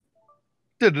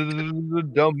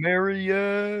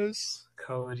Demarius.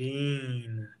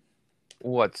 Codeine.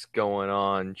 What's going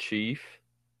on, Chief?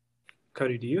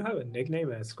 Cody, do you have a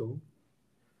nickname at school?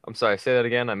 I'm sorry, say that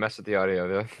again. I messed with the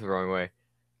audio the wrong way.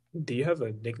 Do you have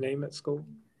a nickname at school?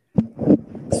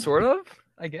 Sort of,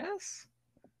 I guess.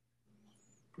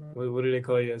 What do they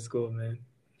call you at school, man?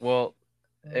 Well,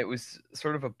 it was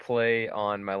sort of a play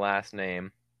on my last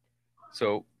name.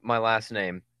 So, my last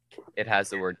name, it has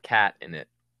the word cat in it.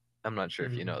 I'm not sure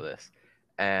if you know Mm-hmm. this.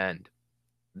 And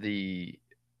the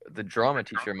the drama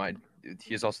teacher,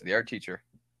 he's also the art teacher.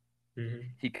 Mm-hmm.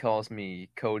 He calls me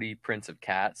Cody Prince of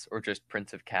Cats or just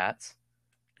Prince of Cats.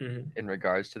 Mm-hmm. In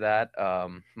regards to that,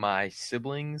 my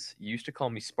siblings used to call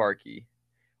me Sparky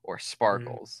or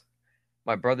Sparkles.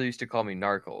 My brother used to call me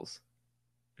Narkles.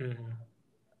 Mm-hmm.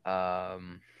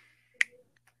 Um,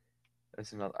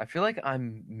 there's another. I feel like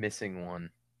I'm missing one,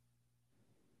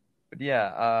 but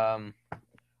yeah.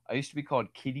 I used to be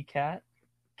called Kitty Cat,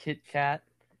 Kit Cat,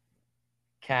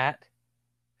 Cat,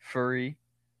 Furry.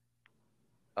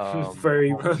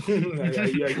 Furry, bro.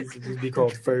 I used to just be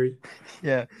called furry.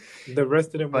 Yeah, The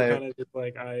rest of them were by kind of just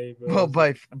like I, bro. I well was just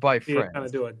by they kind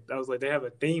of friends. do it. I was like, they have a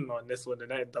theme on this one,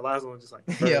 and the last one was just like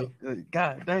Yeah, furry.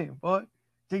 God damn, boy,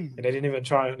 And they Jesus. didn't even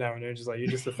try it now, and they're just like, "You're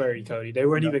just a furry, Cody." They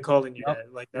weren't Yep, even calling you yep,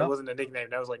 that. Like that yep, wasn't a nickname.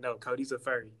 That was like, "No, Cody's a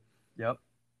furry." yep.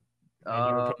 And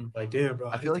you were probably Um, like, "Damn, bro,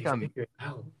 I how feel did like they I'm. figure it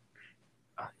out?"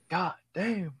 God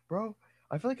damn, bro.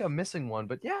 I feel like I'm missing one,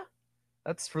 but yeah,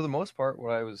 that's for the most part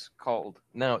what I was called.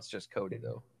 Now it's just Cody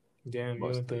though, Damn,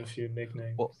 you went through a mostly. few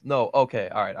Well, nicknames. no, okay,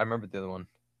 all right. I remember the other one.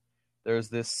 There's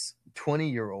this 20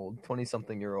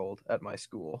 something year old at my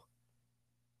school.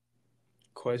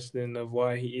 Question of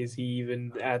why is he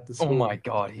even at the Oh my school?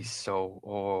 God, he's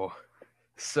so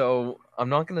So I'm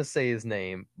not gonna say his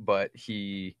name, but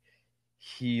he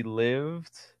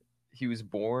lived. He was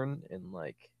born in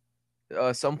like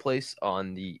someplace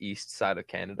on the east side of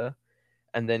Canada,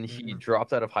 and then he Mm-hmm.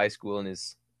 dropped out of high school in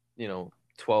his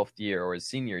 12th year or his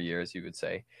senior year, as you would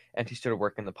say, and he started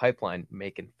working the pipeline,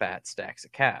 making fat stacks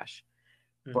of cash.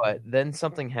 Mm-hmm. But then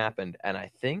something happened, and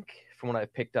I think from what I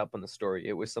picked up on the story,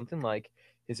 it was something like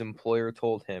his employer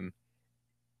told him,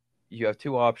 "You have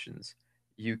two options.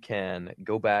 You can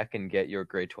go back and get your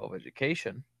grade 12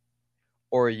 education,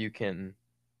 or you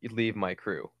leave my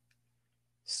crew."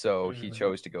 So he Mm-hmm.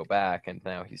 chose to go back, and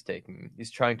now he's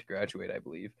trying to graduate, I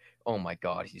believe. Oh my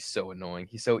God, he's so annoying.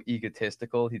 He's so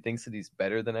egotistical. He thinks that he's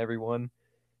better than everyone.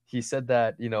 He said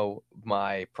that,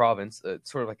 my province,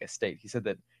 sort of like a state, he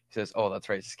says, "Oh, that's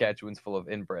right, Saskatchewan's full of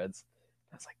inbreds."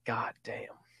 I was like, God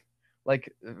damn.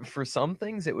 Like, for some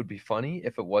things, it would be funny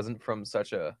if it wasn't from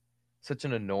such an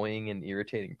annoying and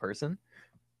irritating person.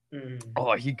 Mm-hmm.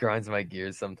 Oh, he grinds my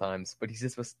gears sometimes, but he's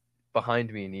just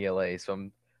behind me in ELA, so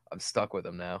I'm stuck with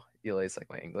him now. ELA is like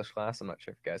my English class. I'm not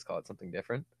sure if you guys call it something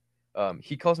different.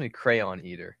 He calls me Crayon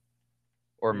Eater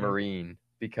or Mm-hmm. Marine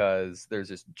because there's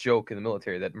this joke in the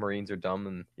military that Marines are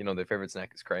dumb and their favorite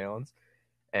snack is crayons.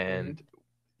 Mm-hmm. And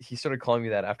he started calling me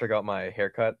that after I got my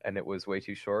haircut and it was way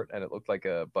too short and it looked like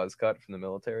a buzz cut from the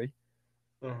military.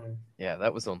 Uh-huh. Yeah,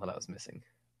 that was the one that I was missing.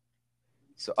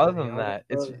 So To other be than honest, that,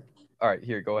 it's bro, all right.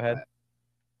 Here, go ahead.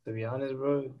 to be honest,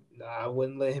 bro, I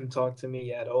wouldn't let him talk to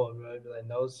me at all, bro. I'd be like,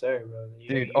 "No, sir, bro.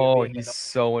 You're Dude, you're oh, being he's an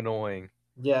so annoying.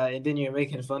 Yeah, and then you're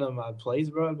making fun of my place,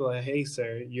 bro. I'd be like, hey,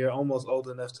 sir, you're almost old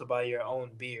enough to buy your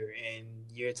own beer, and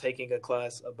you're taking a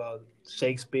class about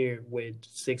Shakespeare with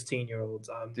 16-year-olds.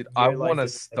 Dude, I Your want life to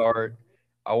is ahead of you." start.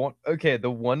 Okay, the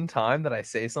one time that I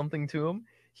say something to him,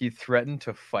 he threatened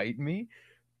to fight me.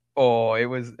 Oh, it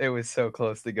was so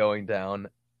close to going down,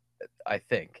 I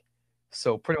think.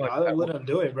 So pretty much, I would let him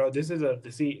do it, bro.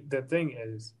 See, the thing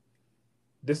is,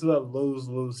 this is a lose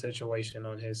lose situation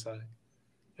on his side.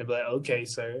 He'd be like, okay,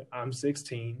 sir, I'm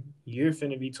 16. You're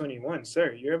finna be 21,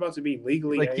 sir. You're about to be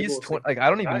legally like he's able to 20, like I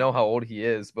don't even drive. know how old he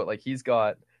is, but like he's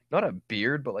got not a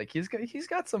beard, but like he's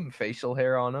got some facial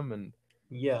hair on him, and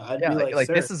Yeah, I'd yeah, be like, like, like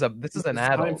sir, this is an it's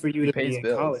time adult. for you He to pays be in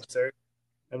bills. college, sir.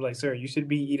 I'm like, sir, you should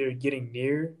be either getting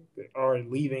near or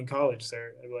leaving college,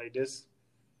 sir. I'm like, this,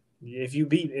 if you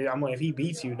beat, I'm like, if he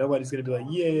beats you, nobody's gonna be like,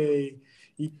 yay,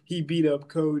 he beat up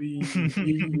Cody.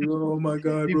 Oh my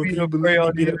god, He bro, beat can you up believe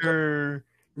he Crayon beat up Cody? Eater.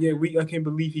 Yeah, I can't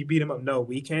believe he beat him up. No,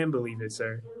 we can believe it,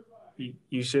 sir.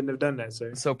 You shouldn't have done that,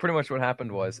 sir. So pretty much what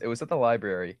happened was it was at the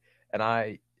library,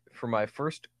 and for my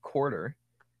first quarter,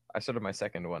 I started my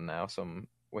second one now, so I'm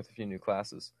with a few new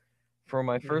classes. For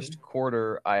my Mm-hmm. first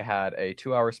quarter, I had a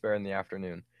 2 hour spare in the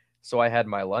afternoon. So I had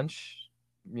my lunch,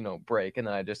 break, and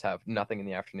then I just have nothing in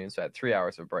the afternoon. So I had 3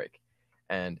 hours of break.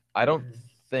 And I don't Mm-hmm.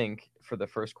 think for the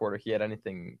first quarter he had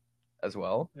anything as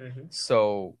well. Mm-hmm.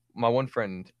 So my one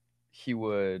friend,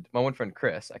 my one friend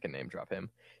Chris, I can name drop him.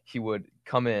 He would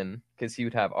come in because he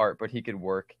would have art, but he could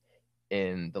work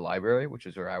in the library, which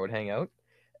is where I would hang out,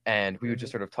 and we would just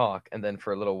Mhm. sort of talk. And then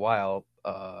for a little while,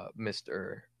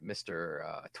 Mister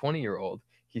 20-year-old,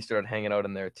 he started hanging out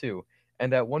in there too.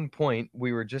 And at one point,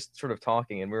 we were just sort of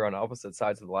talking, and we were on opposite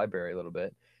sides of the library a little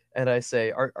bit. And I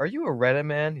say, "Are you a Reddit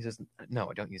man?" He says, "No,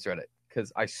 I don't use Reddit,"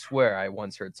 because I swear I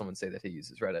once heard someone say that he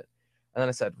uses Reddit. And then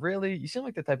I said, "Really? You seem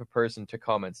like the type of person to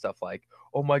comment stuff like,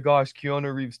 'Oh my gosh,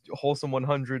 Keanu Reeves, Wholesome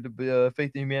 100,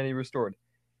 Faith in Humanity Restored.'"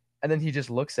 And then he just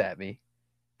looks at me,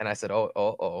 and I said,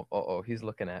 oh, he's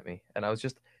looking at me. And I was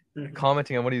just Mhm.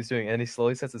 commenting on what he was doing, and he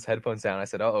slowly sets his headphones down. I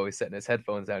said, oh, he's setting his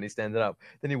headphones down. He's standing up.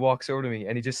 Then he walks over to me,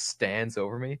 and he just stands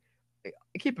over me.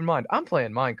 Keep in mind, I'm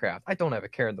playing Minecraft. I don't have a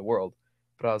care in the world.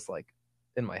 But I was like,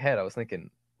 in my head, I was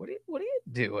thinking, what are you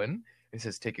doing? And he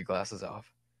says, take your glasses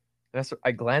off. And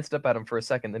I glanced up at him for a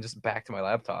second, then just back to my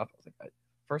laptop. I was like,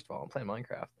 first of all, I'm playing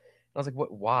Minecraft. And I was like,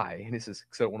 what? Why? And he says,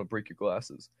 because I don't want to break your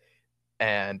glasses.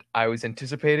 And I was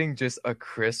anticipating just a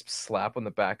crisp slap on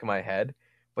the back of my head,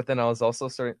 but then I was also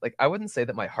starting, like, I wouldn't say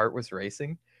that my heart was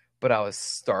racing, but I was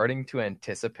starting to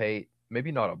anticipate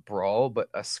maybe not a brawl, but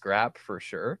a scrap for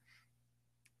sure.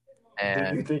 Did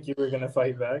you And think you were gonna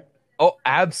fight back? oh,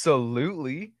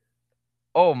 absolutely.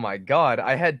 Oh my God.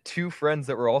 I had two friends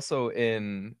that were also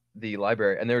in the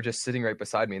library, and they were just sitting right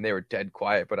beside me, and they were dead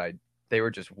quiet, but they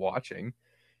were just watching.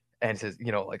 And it says,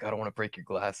 like, I don't want to break your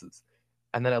glasses.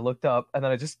 And then I looked up, and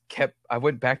then I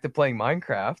went back to playing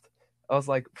Minecraft. I was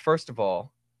like, first of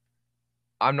all,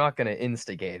 I'm not going to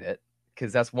instigate it,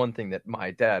 because that's one thing that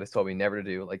my dad has told me never to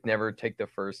do. Like, never take the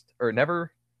first, or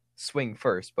never swing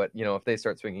first. But, if they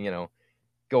start swinging,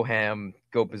 go ham,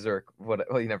 go berserk. Well,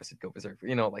 he never said go berserk,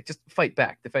 but, like, just fight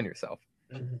back, defend yourself.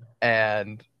 Mhm.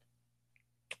 And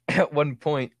at one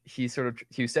point, he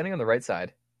was standing on the right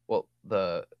side. Well,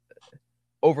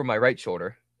 over my right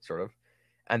shoulder, sort of.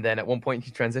 And then at one point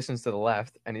he transitions to the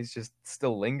left, and he's just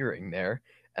still lingering there.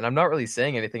 And I'm not really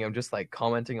saying anything. I'm just like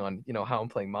commenting on, how I'm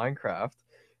playing Minecraft.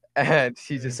 And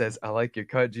he just Mhm. says, "I like your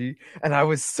cut, G." And I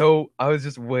was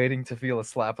just waiting to feel a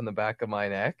slap on the back of my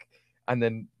neck. And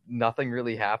then nothing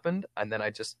really happened. And then I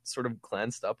just sort of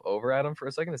glanced up over at him for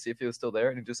a second to see if he was still there.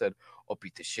 And he just said, "I'll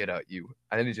beat the shit out you."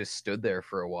 And then he just stood there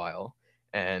for a while.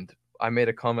 And I made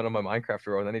a comment on my Minecraft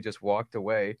row, and then he just walked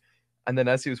away. And then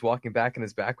as he was walking back and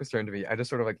his back was turned to me, I just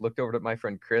sort of like looked over at my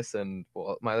friend Chris and,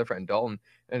 well, my other friend Dalton,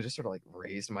 and just sort of like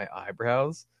raised my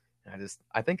eyebrows. And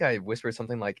I think I whispered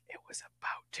something like, "It was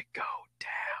about to go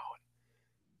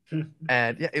down."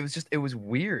 And yeah, it was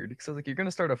weird because I was like, you're gonna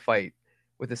start a fight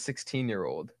with a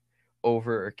 16-year-old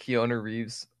over Keanu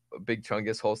Reeves' Big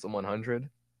Chungus Wholesome 100.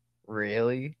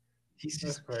 Really? That's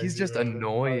He's crazy, just bro.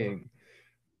 annoying.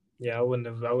 Yeah, I wouldn't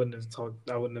have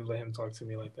let him talk to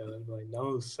me like that. I'd be like,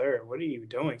 no, sir, what are you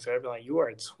doing, sir? I'd be like, you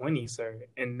are 20, sir,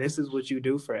 and this is what you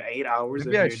do for 8 hours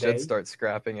Maybe of I your should day. start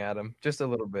scrapping at him just a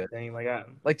little bit. Dang,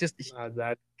 Like, just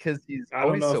I, because he's I don't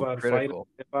always know if so I'd fight him critical.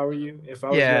 if I were you. If I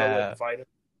was you, I Yeah. wouldn't fight him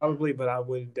probably, but I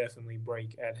would definitely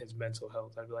break at his mental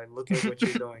health. I'd be like, look at what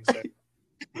you're doing, sir.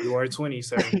 You are 20,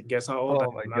 sir. Guess how old I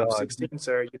Oh my am? I'm God. 16,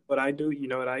 sir. You know what I do? You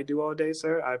know what I do all day,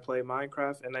 sir? I play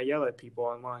Minecraft and I yell at people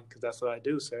online because that's what I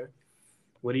do, sir.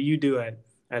 What do you do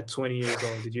at 20 years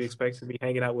old? Did you expect to be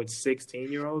hanging out with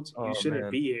 16-year-olds? You Oh shouldn't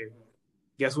man. be here.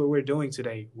 Guess what we're doing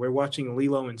today? We're watching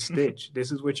Lilo and Stitch.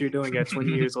 This is what you're doing at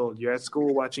 20 years old. You're at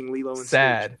school watching Lilo and Stitch.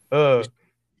 Sad. You should,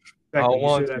 I exactly.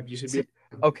 want to You should be. see.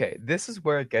 Okay, this is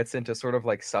where it gets into sort of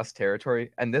like sus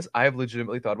territory, and this I have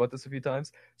legitimately thought about this a few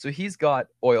times. So he's got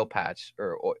oil patch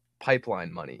or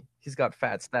pipeline money. He's got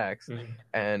fat stacks, Mhm.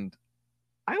 and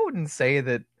I wouldn't say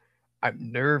that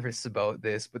I'm nervous about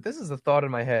this, but this is a thought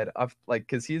in my head of like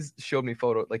because he's showed me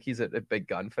photo like he's a big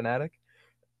gun fanatic,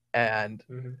 and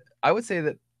Mhm. I would say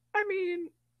that, I mean,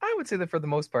 I would say that for the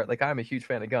most part, like I'm a huge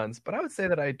fan of guns, but I would say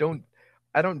that I don't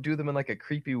do them in like a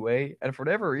creepy way. And for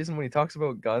whatever reason, when he talks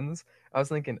about guns, I was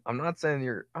thinking, I'm not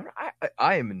saying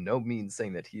I am in no means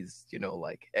saying that he's,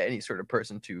 like any sort of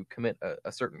person to commit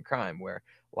a certain crime where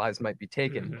lives might be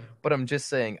taken. Mhm. But I'm just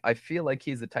saying, I feel like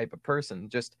he's the type of person,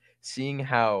 just seeing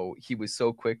how he was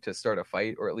so quick to start a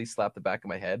fight or at least slap the back of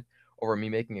my head over me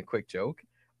making a quick joke.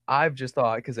 I've just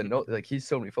thought because I know like he's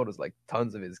showed me photos like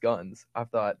tons of his guns. I've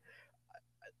thought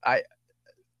I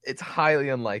it's highly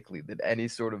unlikely that any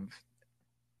sort of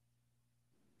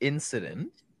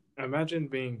incident Imagine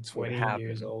being would 20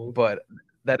 years happen, old but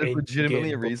that is and you legitimately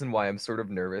a get booked. reason why I'm sort of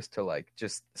nervous to like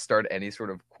just start any sort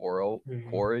of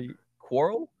Mhm.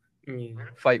 quarrel Yeah.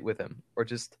 fight with him or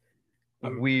just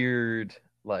Um, weird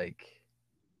like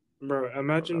Bro, I don't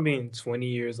imagine know. being 20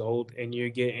 years old and you're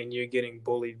getting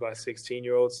bullied by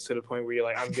 16-year-olds to the point where you're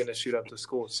like, I'm gonna shoot up the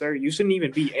school. Sir, you shouldn't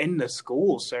even be in the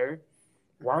school, sir.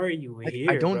 Why are you I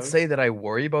here, don't bro? say that I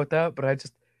worry about that, but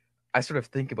I sort of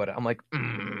think about it. I'm like,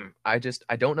 I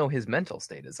don't know his mental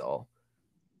state is all.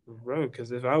 Bro,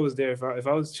 because if I was there, if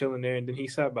I was chilling there and then he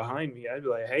sat behind me, I'd be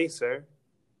like, hey, sir,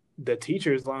 the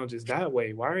teacher's lounge is that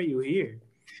way. Why are you here?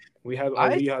 I We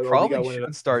probably got one of should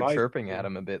the start advisors. chirping at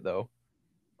him a bit though.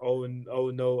 Oh, and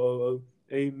oh no,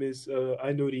 hey Miss,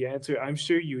 I know the answer. I'm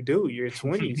sure you do. You're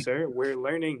 20, sir. We're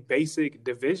learning basic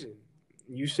division.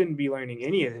 You shouldn't be learning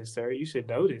any of this, sir. You should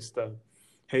know this stuff.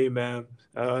 Hey, ma'am,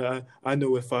 I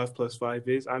know what 5 plus 5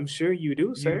 is. I'm sure you do,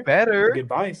 You sir. better.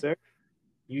 Goodbye, sir.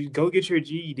 You go get your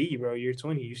GED, bro. You're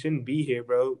 20. You shouldn't be here,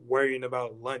 bro, worrying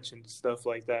about lunch and stuff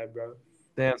like that, bro.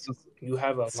 Damn. So You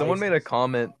have a someone made a license.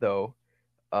 comment though.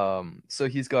 So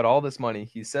he's got all this money.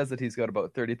 He says that he's got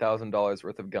about $30,000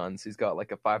 worth of guns. He's got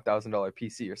like a $5,000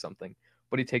 PC or something,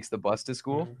 but he takes the bus to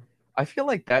school. Mhm. I feel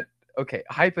like that. Okay,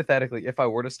 hypothetically, if I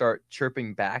were to start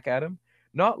chirping back at him,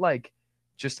 not like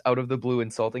just out of the blue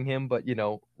insulting him, but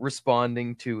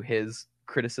responding to his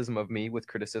criticism of me with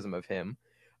criticism of him,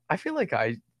 I feel like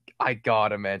I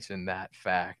gotta mention that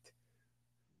fact.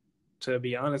 To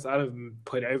be honest, I'd have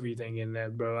put everything in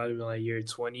that, bro. I'd be like, you're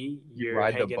 20, You you're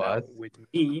ride the hanging bus. out with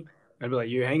me. I'd be like,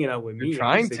 you're hanging out with You're me. I'm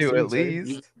trying to 16, at sir.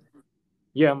 least.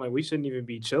 Yeah, I'm like, we shouldn't even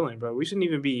be chilling, bro. We shouldn't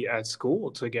even be at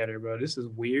school together, bro. This is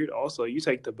weird. Also, you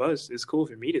take the bus. It's cool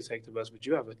for me to take the bus, but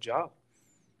you have a job.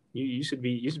 You should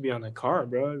be on the car,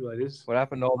 bro. Like this, What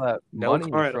happened to all that no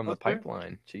money car at from all, the sir.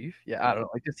 pipeline, Chief? Yeah, I don't know.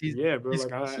 Like, cause Yeah, bro.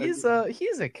 Like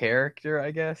he's a character,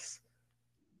 I guess.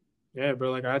 yeah,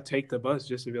 bro. Like I take the bus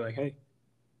just to be like, hey,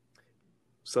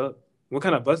 what's up? What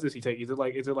kind of bus does he take? Is it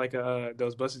like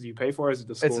those buses you pay for? Or is it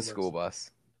the It's a school school bus?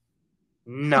 bus.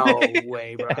 No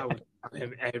way, bro. I would tell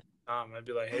him every time. I'd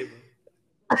be like, hey,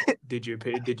 bro, did your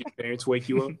parents wake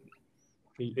you up?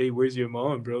 Hey, where's your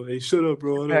mom, bro? Hey, shut up, You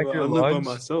bro. pack I your live by lunch.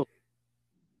 myself.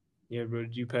 Yeah, bro.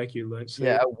 Did you pack your lunch,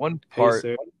 Yeah, sir? at one Hey, part,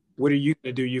 sir. What are you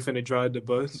gonna do? You finna drive the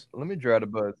bus? let me draw the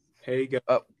bus. Hey, guys,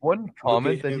 One look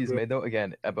comment at that him, he's bro. made though,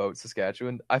 again about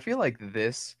Saskatchewan, I feel like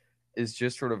this is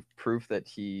just sort of proof that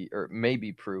or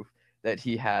maybe proof that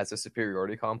he has a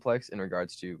superiority complex in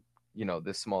regards to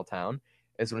this small town.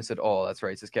 Is when he said, "Oh, that's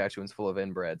right, Saskatchewan's full of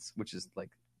inbreds," which is like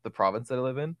the province that I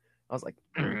live in. I was like,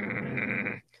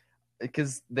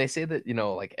 because they say that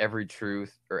like every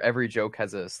truth or every joke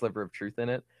has a sliver of truth in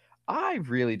it. I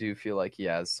really do feel like he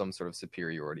has some sort of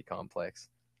superiority complex.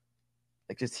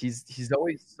 Like just he's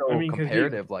always I so mean, cause he,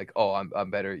 comparative. Like, oh,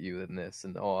 I'm better at you than this,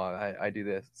 and oh, I do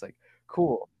this. It's like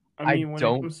cool. I I mean, when it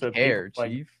don't comes to people care,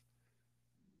 like Chief.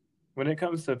 when it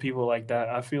comes to people like that,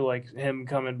 I feel like him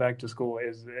coming back to school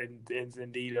is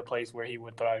indeed a place where he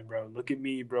would thrive, bro. Look at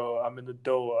me, bro. I'm an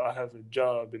adult. I have a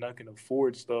job and I can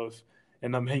afford stuff,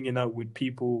 and I'm hanging out with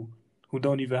people who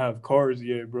don't even have cars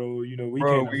yet, bro. You know, we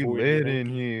Bro, can't we afford lit that. in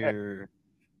here.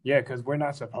 Yeah, because we're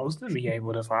not supposed to be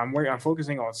able to. I'm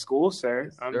focusing on school, sir.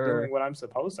 Yes, I'm sir. doing what I'm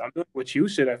supposed to. I'm doing what you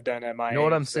should have done at my You know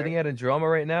what age, I'm sitting sir. at in drama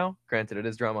right now? Granted, it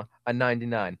is drama. A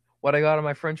 99. What I got on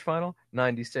my French final?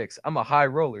 96. I'm a high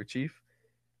roller, Chief.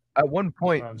 At one That's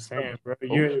point, what I'm saying, bro. oh,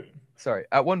 You're sorry.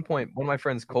 At one point, one of my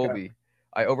friends, okay. Colby,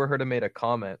 I overheard him made a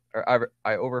comment, or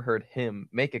I overheard him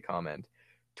make a comment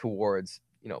towards,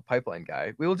 Pipeline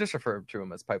Guy. We will just refer to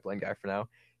him as Pipeline Guy for now.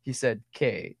 He said,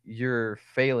 "Kay, you're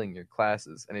failing your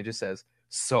classes," and he just says,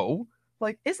 "So,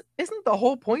 like, isn't the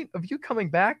whole point of you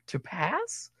coming back to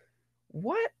pass?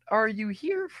 What are you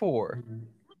here for?"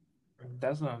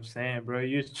 That's what I'm saying, bro.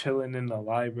 You're chilling in the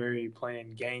library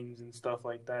playing games and stuff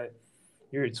like that.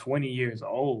 You're 20 years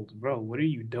old, bro. What are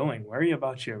you doing? Worry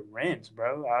about your rent,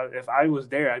 bro. If I was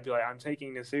there, I'd be like, I'm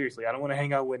taking this seriously. I don't want to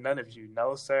hang out with none of you.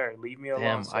 No, sir. Leave me alone,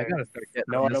 Damn, I sir. gotta start getting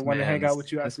No, on I don't want to hang out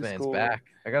with you this after man's school. back.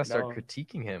 I gotta start No.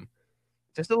 critiquing him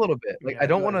just a little bit. Like Yeah, I'd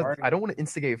be like, why? I don't want to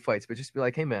instigate fights, but just be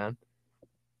like, hey man,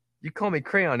 you call me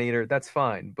crayon eater, that's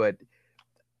fine, but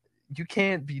you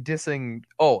can't be dissing.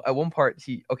 Oh, at one part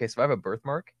okay, so I have a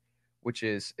birthmark, which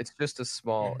is it's just a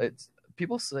small. Mhm. It's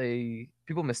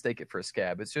people mistake it for a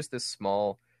scab. It's just this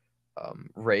small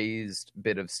raised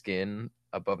bit of skin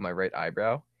above my right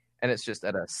eyebrow, and it's just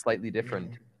at a slightly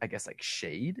different, I guess, like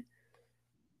shade,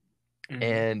 Mhm.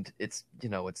 and it's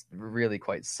really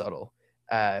quite subtle.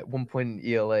 At one point in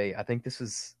ELA, I think this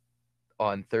was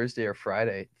on Thursday or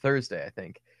Friday, Thursday, I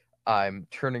think, I'm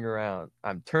turned around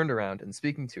and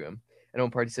speaking to him, and one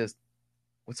part he says,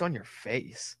 "What's on your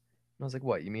face?" And I was like,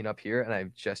 "What? You mean up here?" And I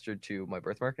gestured to my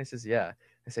birthmark, and he says, "Yeah."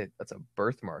 I say, "That's a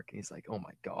birthmark." And he's like, "Oh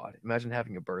my god, imagine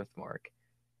having a birthmark."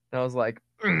 And I was like,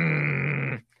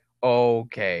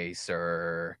 "Okay,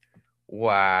 sir."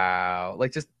 Wow.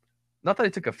 Like just not that I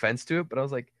took offense to it, but I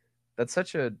was like, that's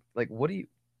such a like what are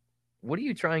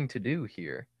you trying to do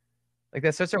here? Like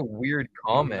that's such a weird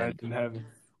comment.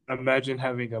 Imagine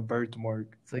having a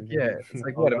birthmark. It's like, yeah, it's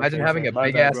like what? Imagine Okay, having sir. a My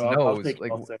big bad, ass bro. I'll nose. take it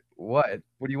Like off, sir. what?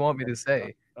 What do you want me to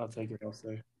say? I'll take it off,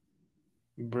 sir.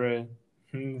 Bruh.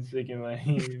 Thinking like,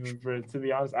 bruh, to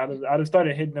be honest, I'd have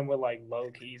started hitting him with like low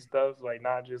key stuff, like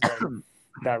not just like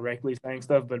directly saying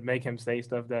stuff, but make him say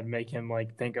stuff that make him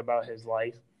like think about his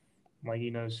life. Like,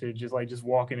 shit, just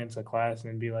walking into class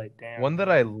and be like, damn, One that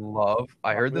bro. I love, I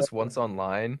Like, heard this once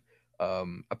online.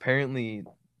 Apparently,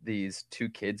 these two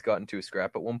kids got into a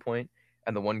scrap at one point,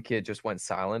 and the one kid just went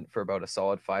silent for about a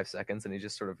solid 5 seconds, and he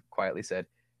just sort of quietly said,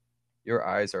 "Your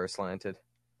eyes are slanted,"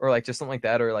 or like just something like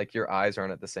that, or like your eyes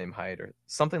aren't at the same height, or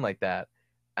something like that.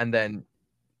 And then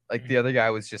like the other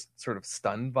guy was just sort of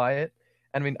stunned by it.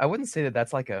 And I mean, I wouldn't say that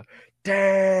that's like a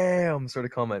damn sort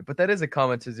of comment, but that is a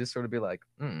comment to just sort of be like,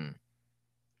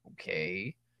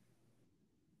 okay.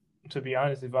 to be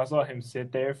honest, if I saw him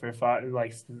sit there for five,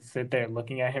 like sit there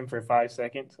looking at him for 5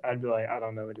 seconds, I'd be like, I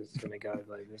don't know what this is gonna go.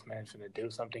 Like, this man's gonna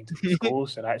do something to the school.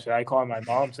 Should I call my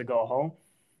mom to go home?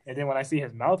 And then when I see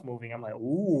his mouth moving, I'm like,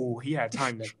 ooh, he had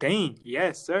time to think.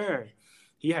 Yes, sir.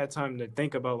 He had time to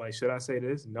think about like, should I say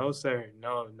this? No, sir.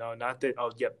 No, no, not that.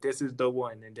 Oh, yep, this is the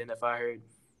one. And then if I heard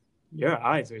your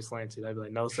eyes are slanted, I'd be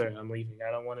like, no, sir, I'm leaving. I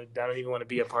don't want to. I don't even want to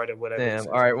be a part of whatever. Damn.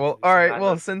 All right. Well. All right.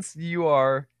 Well, since you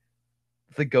are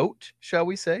the goat, shall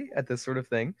we say, at this sort of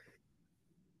thing.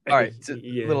 All right.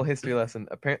 Yeah. Little history lesson.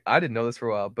 Apparently, I didn't know this for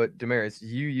a while, but Damaris,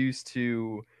 you used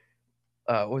to,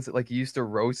 what was it like? You used to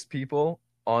roast people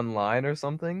online or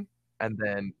something, and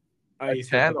then I used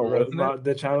channel, wasn't it?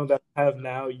 the channel that I have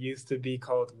now used to be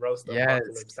called Roast Yes.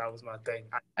 Apocalypse. That was my thing.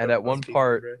 And at one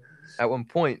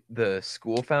point, the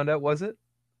school found out, was it?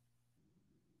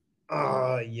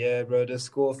 Oh, yeah, bro. The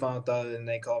school found out and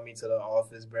they called me to the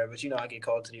office, bro. But I get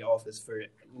called to the office for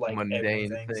like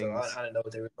Mundane everything. things. So I didn't know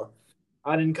what they were called.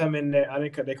 I didn't come in there.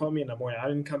 They called me in the morning. I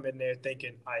didn't come in there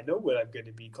thinking I know what I'm going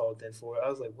to be called in for. I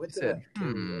was like, what did I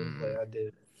do? Like, I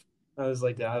did. I was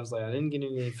like that. I was like, I didn't get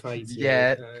in any fights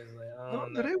yet. I was like, I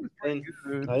don't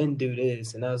know. I didn't do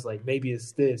this, and I was like, maybe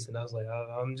it's this, and I was like,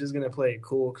 I'm just gonna play it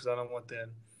cool because I don't want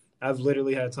them. I've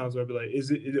literally had times where I'd be like, is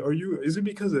it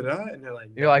because of that? And they're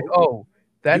like, you're like, oh,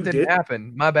 that didn't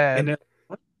happen. My bad. And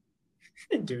I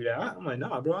didn't do that. I'm like,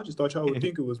 nah, bro. I just thought y'all would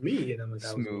think it was me, and I'm like,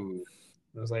 smooth.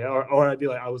 I was like, or I'd be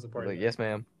like, I was the part. Like, yes,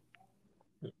 ma'am.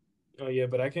 Oh yeah,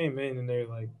 but I came in and they're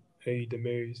like, hey,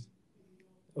 Damaris,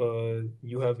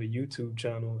 you have a YouTube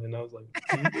channel, and I was like,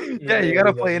 yeah, you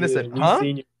gotta play innocent, huh?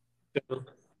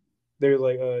 They're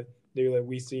like,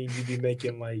 we seen you be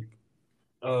making like,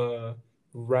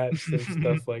 raps and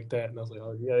stuff like that, and I was like,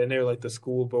 oh yeah, and they're like, the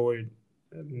school board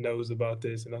knows about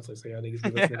this, and I was like, so y'all niggas be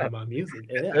listening to my music,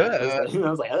 yeah. I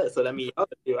was like, so that means y'all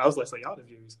do. I was like, so y'all the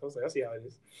views. I was like, I see how it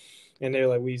is, and they're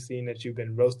like, we've seen that you've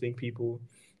been roasting people,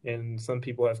 and some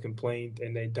people have complained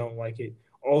and they don't like it.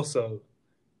 Also,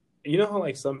 you know how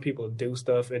like some people do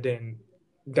stuff and then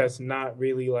that's not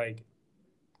really like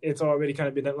it's already kind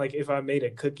of been done. Like if I made a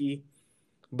cookie,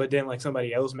 but then like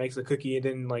somebody else makes a cookie and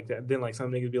then like some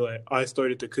niggas be like, I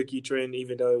started the cookie trend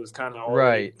even though it was kind of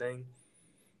already a thing.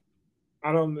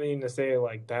 I don't mean to say it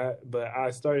like that, but I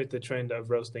started the trend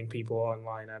of roasting people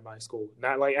online at my school.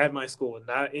 Not like at my school,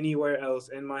 not anywhere else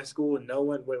in my school. No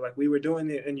one, like we were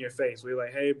doing it in your face. We were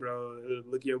like, hey, bro,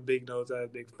 look your big nose ass,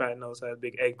 big fat nose ass,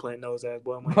 big eggplant nose ass.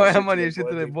 Boy, I'm on your shit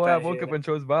today. Boy, I woke up and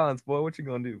chose violence. Boy, what you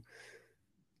gonna do?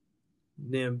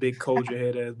 Damn big Codra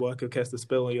head ass. Boy, I could cast a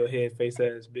spell on your head, face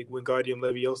ass. Big Wingardium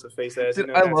Leviosa face ass. Dude,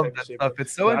 I love that stuff.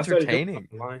 It's so entertaining.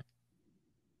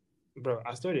 Bro,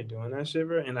 I started doing that shit,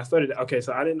 bro. And I started, okay,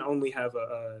 so I didn't only have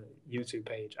a YouTube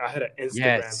page. I had an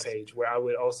Instagram page where I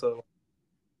would also,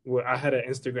 I had an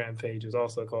Instagram page. It's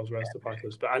also called Roast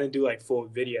Apocalypse. But I didn't do like full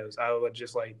videos. I would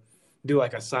just like do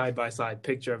like a side-by-side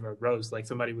picture of a roast. Like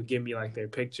somebody would give me like their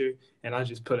picture and I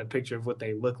just put a picture of what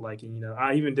they look like. And,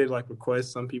 I even did like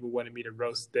requests. Some people wanted me to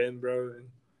roast them, bro. And,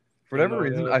 for whatever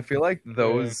reason, I feel like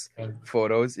those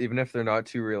photos, even if they're not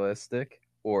too realistic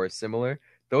or similar,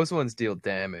 those ones deal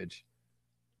damage.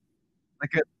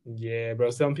 Yeah,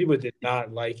 bro. Some people did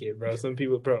not like it, bro. Some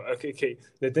people, bro. Okay.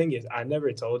 The thing is, I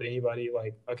never told anybody.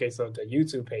 Like, okay, so the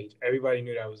YouTube page, everybody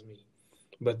knew that was me,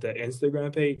 but the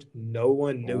Instagram page, no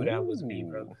one knew that was me,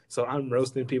 bro. So I'm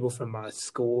roasting people from my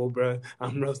school, bro.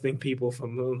 I'm roasting people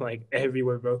from like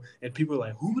everywhere, bro. And people are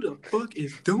like, "Who the fuck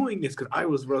is doing this?" Because I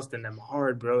was roasting them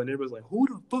hard, bro. And everyone's like, "Who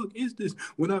the fuck is this?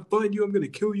 When I find you, I'm gonna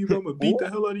kill you, bro. I'm gonna beat the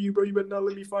hell out of you, bro. You better not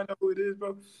let me find out who it is,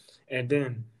 bro." And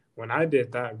then when I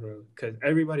did that, bro, because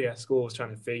everybody at school was trying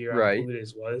to figure out who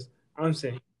this was, I'm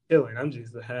saying chilling. I'm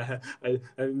just, and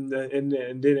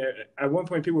then at one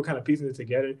point, people were kind of piecing it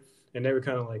together, and they were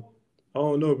kind of like,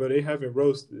 "Oh no, but they haven't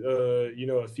roasted,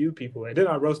 a few people." And then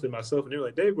I roasted myself, and they were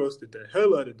like, "They roasted the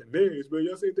hell out of the Damaris, bro.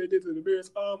 Y'all see what they did to the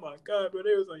Damaris? Oh my god, bro!"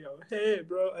 They was on your head,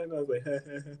 bro. And I was like,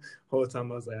 whole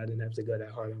time I was like, I didn't have to go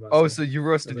that hard on myself. Oh, so you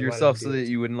roasted Like, yourself so that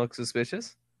you wouldn't look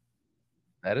suspicious?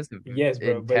 That is yes,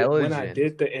 bro. intelligent. But when I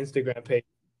did the Instagram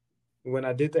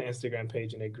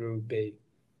page, and it grew big,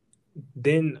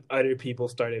 then other people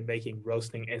started making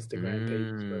roasting Instagram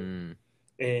pages, bro.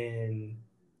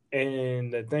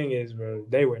 And the thing is, bro,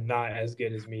 they were not as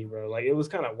good as me, bro. Like, it was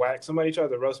kind of whack. Somebody tried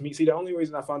to roast me. See, the only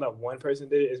reason I found out one person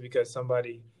did it is because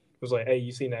somebody was like, "Hey,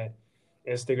 you seen that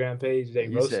Instagram page? They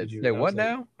roasted you." Hey, And I what was like,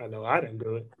 now? I know I didn't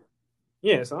do it.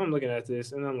 Yeah, so I'm looking at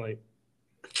this and I'm like,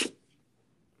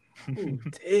 who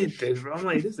did this, bro? I'm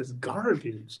like, this is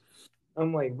garbage.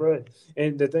 I'm like, bro.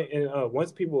 And the thing, and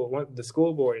once the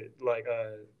school board, like,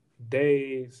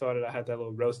 they saw that I had that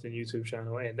little roasting YouTube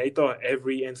channel, and they thought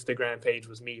every Instagram page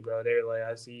was me, bro. They were like,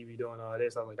 "I see you be doing all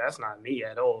this." I was like, "That's not me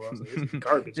at all." I was like, "This is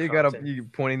garbage." You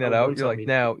pointing that out. You're like,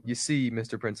 now you see,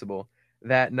 Mr. Principal,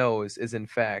 that nose is in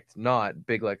fact not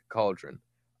big like a cauldron.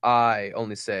 I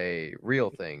only say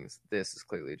real things. This is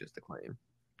clearly just a claim.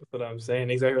 That's what I'm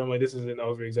saying. Exactly. I'm like, this is an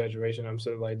over exaggeration. I'm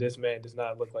sort of like, this man does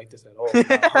not look like this at all.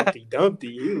 Humpty Dumpty,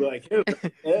 you like him.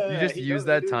 Yeah, you just use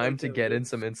that time to get in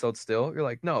some insults still. You're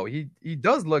like, no, he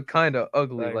does look kind of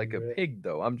ugly like a pig,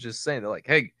 though. I'm just saying. They're like,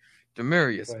 hey,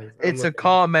 Demarius, it's a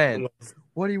comment.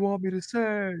 What do you want me to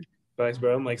say? Thanks,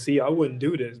 bro. I'm like, see, I wouldn't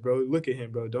do this, bro. Look at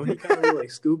him, bro. Don't he kind of look like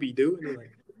Scooby Doo? And they're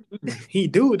like, he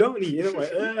do, don't he? And I'm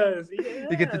like, yeah.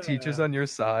 You get the teachers on your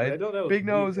side. Big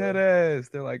nose, head ass.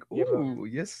 They're like, ooh,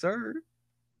 yes, sir.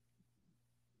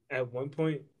 At one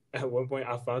point,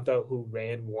 I found out who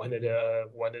ran one of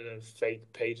the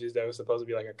fake pages that was supposed to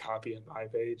be like a copy of my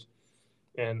page,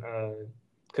 and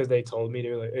because they told me,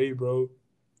 they were like, "Hey, bro,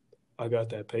 I got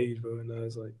that page, bro," and I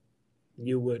was like,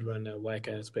 "You would run that whack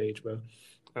ass page, bro."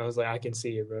 I was like, "I can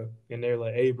see it, bro," and they're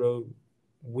like, "Hey, bro,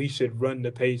 we should run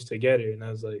the page together," and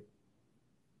I was like,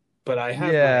 "But I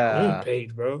have my own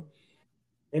page, bro."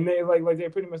 And they they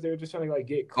were just trying to like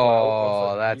get clout.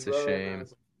 Oh, that's a shame.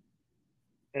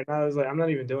 And I was like, I'm not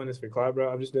even doing this for clout, bro.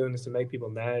 I'm just doing this to make people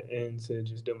mad and to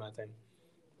just do my thing.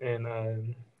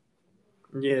 And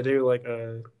yeah, they were like,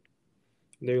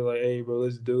 "Hey, bro,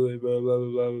 let's do it, blah blah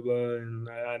blah blah blah." And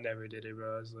I never did it,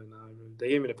 bro. I was like, "Nah, bro." They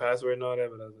gave me the password and all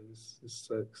that, but I was like, "This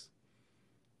sucks."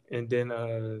 And then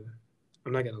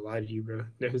I'm not gonna lie to you, bro.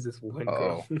 There was this one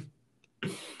girl.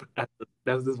 That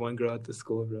was this one girl at the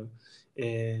school, bro.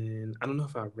 And I don't know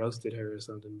if I roasted her or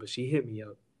something, but she hit me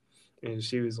up, and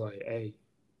she was like, "Hey,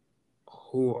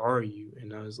 who are you?"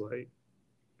 And I was like,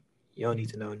 "You don't need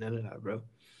to know none of that, bro."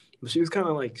 But she was kind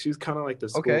of like the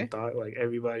school thought. Like,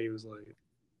 everybody was like,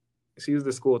 she was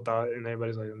the school thought, and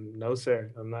everybody's like, "No,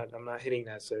 sir, I'm not hitting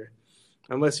that, sir."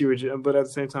 Unless you were, but at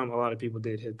the same time, a lot of people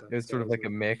did hit that. It was sort of like a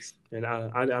mix. And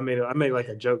I made like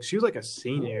a joke. She was like a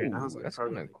senior, and I was like, that's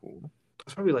kind of cool. I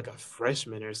was probably like a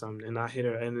freshman or something, and I hit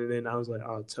her, and then I was like,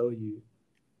 "I'll tell you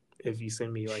if you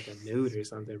send me like a nude or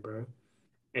something, bro."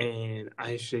 And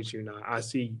I shit you not, I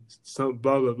see some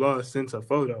blah blah blah sent a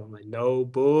photo. I'm like, "No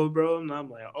bull, bro." And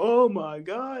I'm like, "Oh my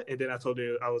god!" And then I told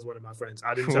her I was one of my friends.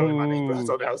 I didn't tell her my name, but I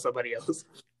told her I was somebody else.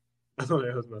 I told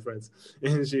her I was my friends,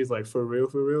 and she's like, "For real,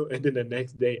 for real." And then the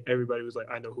next day, everybody was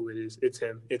like, "I know who it is. It's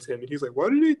him. It's him." And he's like, "Why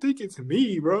do they think it's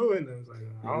me, bro?" And I was like,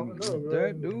 "I don't know, bro.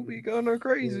 That do be kind of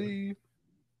crazy."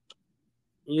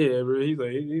 Yeah, bro. He's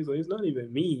like, it's not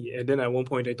even me. And then at one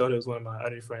point, they thought it was one of my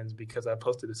other friends because I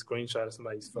posted a screenshot of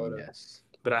somebody's photo. Yes.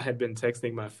 But I had been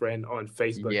texting my friend on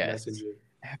Facebook Messenger,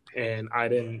 and I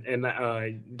didn't. And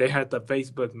they had the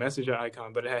Facebook Messenger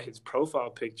icon, but it had his profile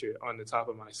picture on the top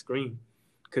of my screen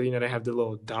because they have the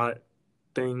little dot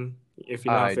thing. If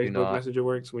you know how Facebook Messenger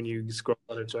works, when you scroll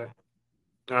on the chat.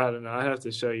 I don't know. I have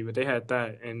to show you, but they had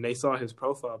that, and they saw his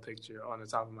profile picture on the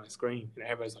top of my screen, and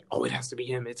everybody's like, "Oh, it has to be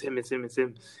him. It's him. It's him. It's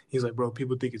him." He's like, "Bro,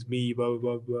 people think it's me." Blah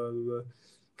blah blah blah blah.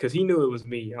 Because he knew it was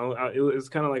me. It was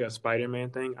kind of like a Spider-Man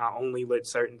thing. I only let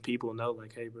certain people know,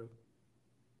 like, "Hey, bro,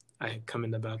 I come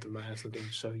in the bathroom. I have something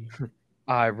to show you."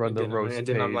 I run the roast and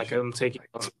then page. I'm like, I'm taking.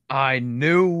 I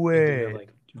knew it. Like,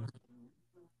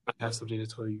 I have something to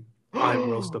tell you. I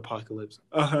roast Apocalypse.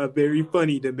 Very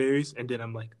funny, Damaris. And then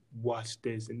I'm like, "Watch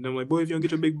this." And I'm like, "Boy, if you don't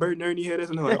get your big Bert and Ernie head,"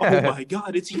 and they're like, "Oh my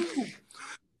god, it's you!"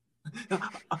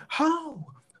 How?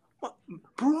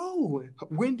 Bro,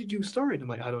 when did you start? I'm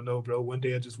like, "I don't know, bro. One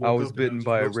day I just woke up. I was bitten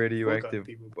by a radioactive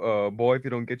boy. If you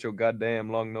don't get your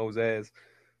goddamn long nose ass.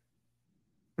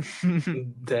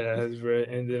 That bro.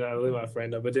 And then I let my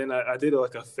friend know. But then I did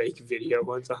like a fake video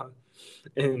one time,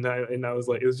 and I was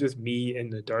like, it was just me in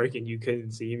the dark, and you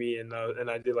couldn't see me, and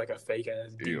I did like a fake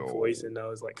ass deep voice, Yo, and I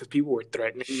was like, because people were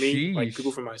threatening me, like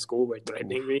people sheesh. from my school were Oof.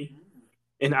 threatening me,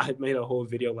 and I had made a whole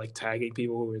video like tagging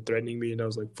people who were threatening me, and I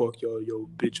was like, fuck y'all, yo,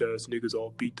 bitch ass niggas,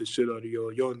 I'll beat the shit out of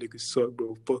y'all niggas suck,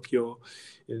 bro, fuck y'all,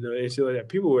 and shit like that.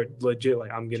 People were legit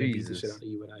like, I'm gonna beat the shit out Jesus. of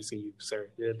you when I see you, sir.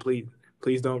 Yeah,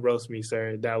 please don't roast me,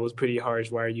 sir. That was pretty harsh.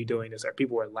 Why are you doing this? Or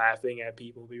people were laughing at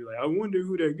people. People were like, I wonder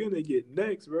who they're gonna get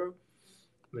next, bro.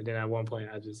 But then at one point,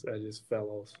 I just fell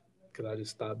off because I just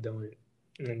stopped doing it.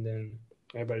 And then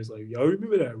everybody's like, y'all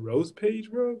remember that roast page,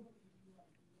 bro?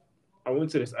 I went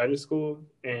to this other school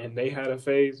and they had a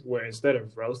phase where instead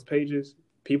of roast pages,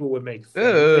 people would make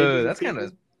fan pages of That's kind of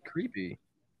people creepy.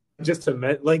 just to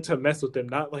mess with them,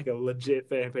 not like a legit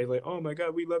fan page. Like, oh my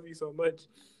god, we love you so much.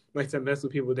 Like to mess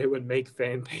with people, they would make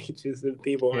fan pages of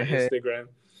people on Yeah. Instagram,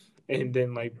 and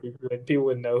then like people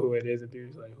would know who it is, and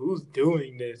people like, who's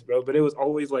doing this, bro? But it was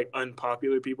always like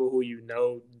unpopular people who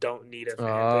don't need a fan page.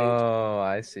 Oh,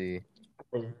 I see.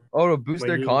 Oh, to boost Like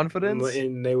their you, confidence,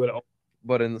 and they would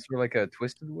but in sort of like a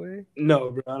twisted way. no,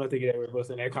 bro. I don't think they were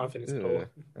boosting their confidence at all.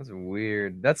 That's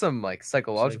weird. That's some like Check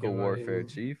psychological him out warfare, here.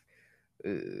 Chief.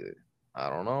 I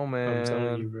don't know, I'm telling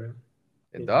man. you, bro. It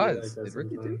It'd be like does. that It really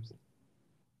do. sometimes.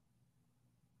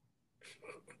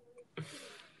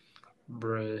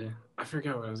 Bruh, I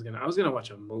forgot what I was gonna. I was gonna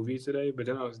watch a movie today, but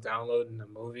then I was downloading the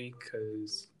movie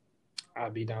because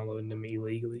I'd be downloading them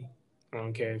illegally. I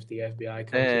don't care if the FBI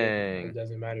comes in. Dang. It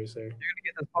doesn't matter, sir. You're gonna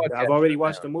get this I've podcast already shut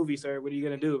watched the down. movie, sir. What are you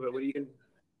gonna do? But what are you gonna?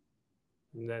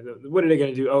 What are they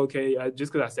gonna do? Okay,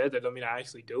 just because I said that don't mean I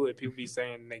actually do it. People be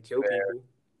saying they kill Fair.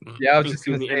 people. Yeah, I was just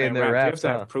Excuse gonna me, in say in their their raps, you have raps, to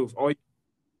huh? have proof. All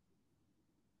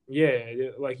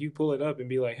yeah, like you pull it up and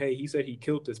be like, "Hey, he said he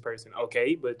killed this person."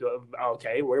 Okay, but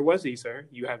okay, where was he, sir?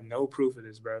 You have no proof of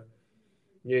this, bro.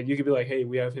 Yeah, you could be like, "Hey,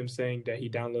 we have him saying that he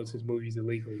downloads his movies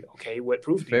illegally." Okay, what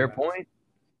proof do you Fair have? point.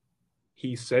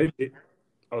 He said it.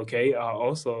 Okay, I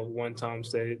also one time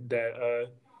said that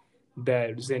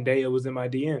Zendaya was in my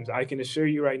DMs. I can assure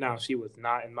you right now, she was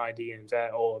not in my DMs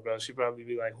at all, bro. She'd probably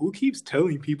be like, "Who keeps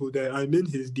telling people that I'm in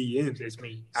his DMs?" It's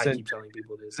me. I keep telling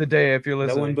people this. Zendaya, if you're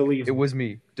No one listening, believes it me. was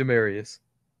me, Demarius.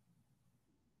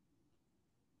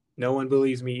 No one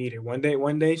believes me either. One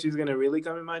day she's gonna really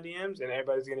come in my DMs, and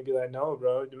everybody's gonna be like, "No,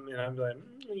 bro," and I'm like,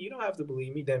 "You don't have to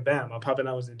believe me." Then bam, I'm popping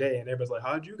out with Zendaya, and everybody's like,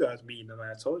 "How'd you guys meet?" And I'm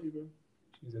like, "I told you, bro.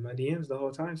 She's in my DMs the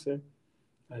whole time, sir.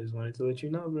 I just wanted to let you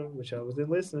know, bro, but y'all wasn't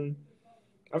listening."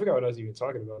 I forgot what I was even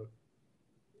talking about.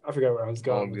 I forgot where I was All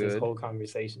going with this good. whole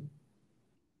conversation.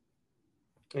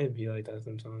 It'd be like that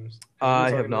sometimes. Have you been I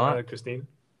have talking to not. Christina?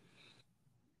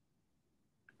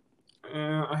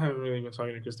 I haven't really been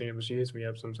talking to Christina, but she hits me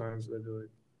up sometimes. I'd be like,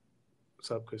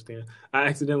 "What's up, Christina?" I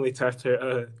accidentally tapped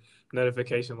her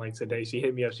notification like today. She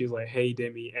hit me up. She's like, "Hey,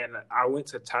 Demi," and I went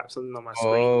to tap something on my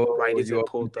screen right Oh, as you it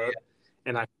opened pulled up,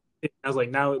 and I was like,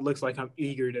 now it looks like I'm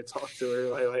eager to talk to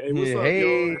her. Like, hey, what's yeah, up,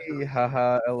 y'all? hey,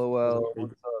 haha, I was like, lol. hey,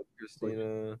 What's up,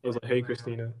 Christina? hey,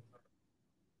 Christina.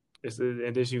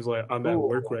 And then she was like, I'm at Cool.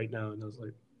 work right now, and I was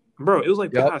like, bro, it was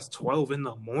like Yep. past 12 in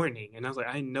the morning, and I was like,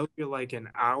 I know you're like an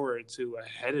hour or two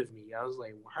ahead of me. I was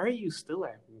like, why are you still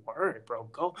at work, bro?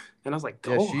 Go. And I was like,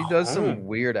 Yeah, go she does some home.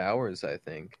 weird hours, I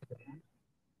think.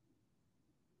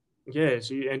 Yeah,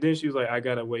 and then she was like, I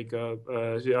gotta wake up.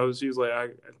 She's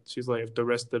like, the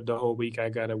rest of the whole week I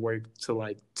gotta work to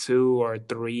like 2 or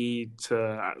 3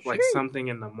 to like Sheesh. something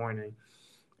in the morning,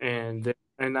 and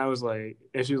I was like,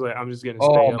 and she was like, I'm just gonna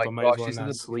stay Oh up. my I might as gosh, well she said not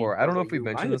this sleep. before. I I was don't know like, if we you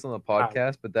mentioned lying? this on the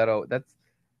podcast, but that's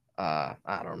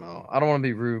I don't know. I don't want to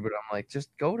be rude, but I'm like, just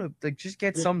go to like, just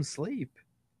get Yeah. some sleep.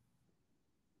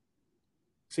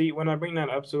 See, when I bring that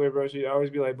up to her, bro, she always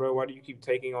be like, bro, why do you keep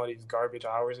taking all these garbage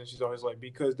hours? And she's always like,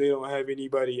 because they don't have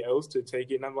anybody else to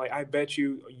take it. And I'm like, I bet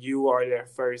you are their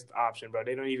first option, bro.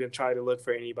 They don't even try to look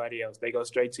for anybody else. They go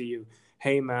straight to you.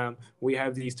 Hey, ma'am, we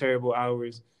have these terrible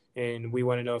hours, and we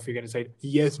want to know if you're going to take them.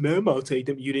 Yes, ma'am, I'll take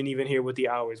them. You didn't even hear what the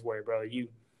hours were, bro. You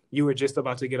were just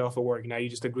about to get off of work. Now you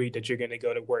just agreed that you're going to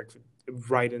go to work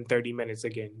right in 30 minutes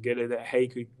again. Get it? Hey,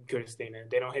 Christina.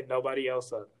 They don't hit nobody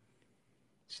else up.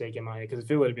 Shaking my head because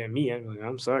if it would have been me, I'd be like,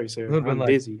 I'm sorry, It sir, would have been I'm like,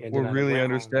 busy, and we're then I'd have really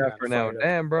went home and understaffed I'd for have now. fired up.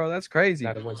 Damn, bro, that's And crazy.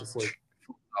 I'd have went to sleep.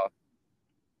 Oh,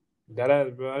 Bro,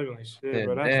 I'd be like, shit,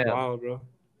 bro, that's damn, wild, bro.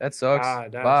 that sucks.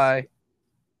 That's Bye.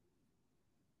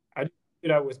 I do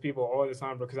that with people all the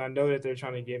time because I know that they're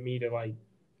trying to get me to like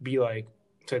be like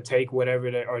to take whatever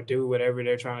they or do whatever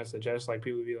they're trying to suggest. Like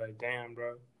people be like, damn,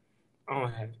 bro, I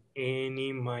don't have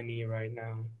any money right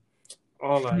now.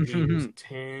 All I need is Like,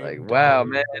 ten wow, dollars,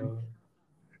 man. bro.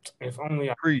 If only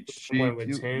I Preach, someone chief. with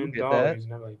You $10, get that?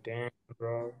 and I'm like, damn,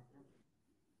 bro.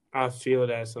 I feel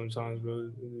that sometimes,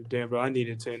 bro. Damn, bro, I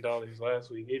needed $10 last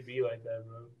week. It'd be like that,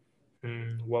 bro.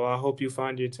 Well, I hope you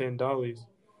find your $10.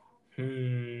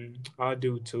 I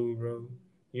do too, bro.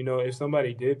 You know, if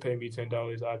somebody did pay me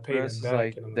 $10, I'd pay them Nurse is back,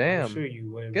 like, and I'm damn, sure you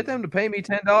would, get bro. them to pay me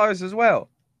 $10 as well.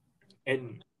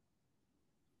 And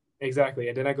exactly,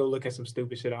 and then I go look at some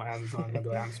stupid shit on Amazon, and I'll be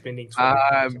like, I'm spending $20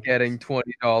 I'm on getting this.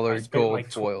 I $20 spent gold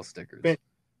like foil stickers. spent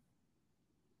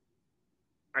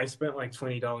I spent like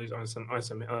 $20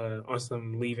 on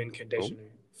some leave-in Oh, conditioner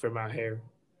for my hair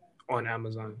on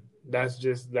Amazon. That's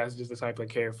just the type of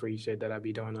carefree shit that I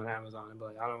be doing on Amazon.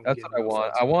 But I don't that's give what I no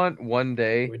want. fucks, I bro. want one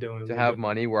day We're doing to we're have doing.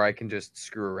 money where I can just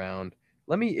screw around.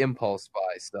 Let me impulse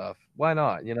buy stuff. Why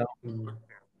not? You know? Mm.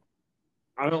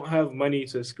 I don't have money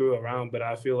to screw around, but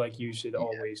I feel like you should Yeah.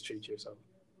 always treat yourself.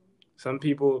 Some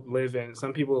people live in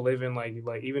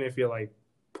like even if you're like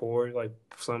poor, like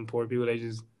some poor people,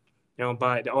 they don't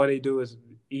buy. All they do is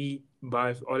eat,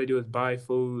 buy. All they do is buy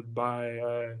food,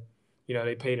 buy.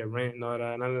 They pay the rent and all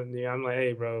that. And I'm like,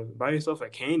 hey, bro, buy yourself a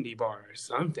candy bar or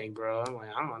something, bro. I'm like,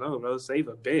 I don't know, bro. Save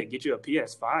a bit, get you a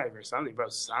PS5 or something, bro.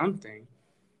 Something.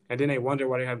 And then they wonder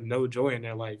why they have no joy in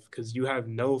their life because you have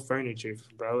no furniture,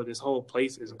 bro. This whole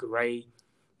place is gray.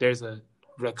 There's a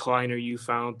recliner you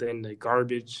found in the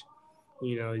garbage.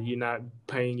 You're not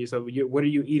paying yourself. What are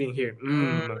you eating here?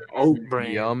 Mm, Oat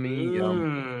bran. yummy,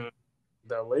 yummy.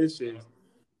 Delicious.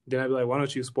 Then I'd be like, why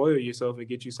don't you spoil yourself and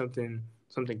get you something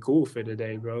cool for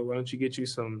today, bro? Why don't you get you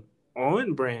some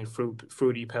on brand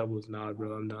fruity pebbles? Nah,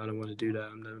 bro, I don't want to do that.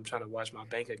 I'm trying to watch my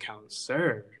bank account,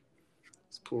 sir.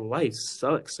 Life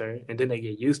sucks, sir. And then they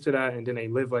get used to that, and then they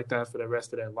live like that for the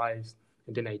rest of their lives,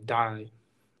 and then they die.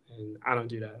 And I don't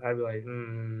do that. I'd be like,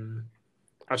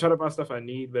 I try to buy stuff I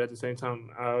need, but at the same time,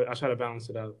 I try to balance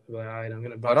it out. Like, all right, I'm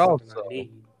gonna buy But something I also,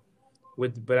 need,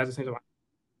 but at the same time,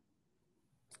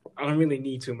 I don't really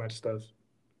need too much stuff.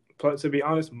 But to be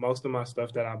honest, most of my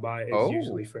stuff that I buy is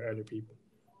usually oh, for other people.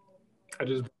 I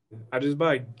just I just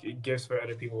buy gifts for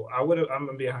other people. I'm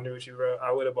gonna be 100 with you, bro.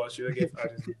 I would have bought you a gift. I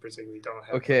just particularly don't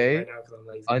have money right okay. now because I'm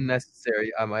lazy.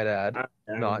 Unnecessary, I might add.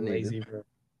 I'm Not needed. lazy, bro.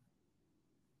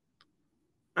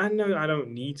 I know I don't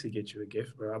need to get you a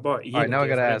gift, bro. I bought All right, Ian a now I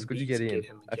gotta gift. I ask, didn't what'd you need get to get Ian?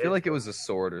 him a I feel gift, like it bro. was a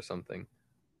sword or something.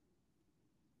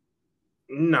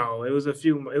 No, it was a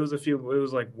few. It was a few. It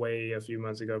was like way a few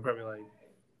months ago. Probably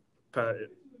uh,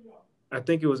 I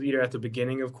think it was either at the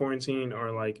beginning of quarantine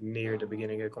or like near the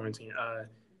beginning of quarantine.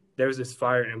 There was this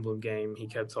Fire Emblem game he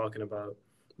kept talking about,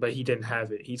 but he didn't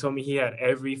have it. He told me he had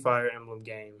every Fire Emblem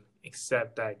game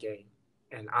except that game,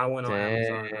 and I went on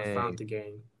Amazon. I found Dang. the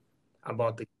game. I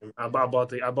bought the game. I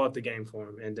bought the game for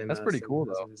him, and then That's I pretty sent cool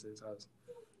it though. to his house.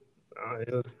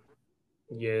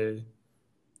 Yeah,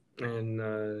 and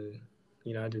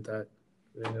I did that.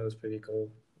 And it was pretty cool.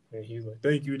 And he was like,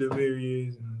 "Thank you,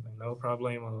 Demarius." And I was like, "No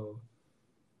problemo."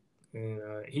 And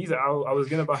I was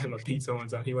gonna buy him a pizza one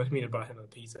time. He wanted me to buy him a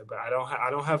pizza, but I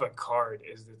don't have a card.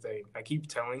 Is the thing. I keep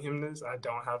telling him this. I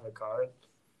don't have a card,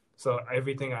 so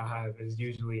everything I have is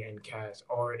usually in cash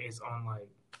or it's on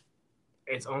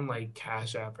like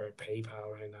Cash App or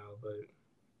PayPal right now. But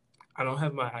I don't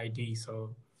have my ID,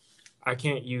 so I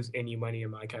can't use any money in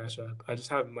my Cash App. I just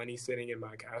have money sitting in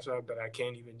my Cash App that I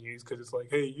can't even use because it's like,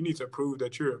 hey, you need to prove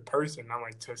that you're a person. I'm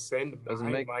like, to send Doesn't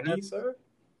my make money, sense. sir?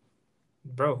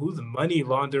 Bro, who's money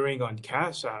laundering on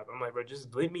Cash App? I'm like, bro,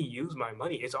 just let me use my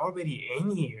money. It's already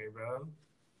in here, bro.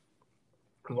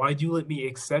 Why'd you let me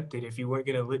accept it if you weren't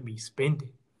gonna let me spend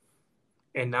it?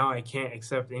 And now I can't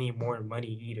accept any more money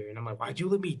either. And I'm like, why'd you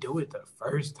let me do it the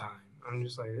first time? I'm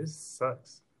just like, this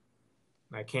sucks.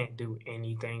 I can't do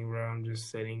anything, bro. I'm just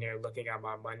sitting there looking at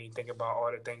my money, thinking about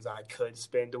all the things I could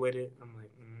spend with it. I'm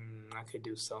like, I could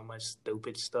do so much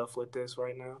stupid stuff with this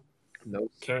right now. No,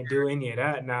 Can't do any of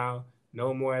that now.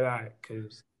 No more of that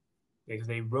because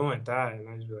they ruined that. And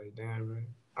I just be like, damn, bro.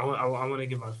 I want to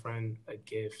give my friend a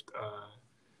gift.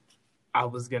 I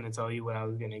was going to tell you what I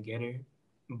was going to get her,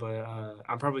 but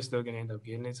I'm probably still going to end up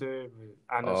getting it to her.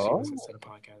 But I know she listens oh, to the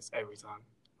podcast every time.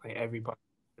 Like every podcast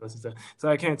she listens to. So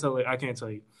I can't tell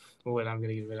you what I'm going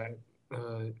to give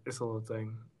her. It's a little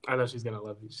thing. I know she's going to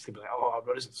love it. She's going to be like, oh,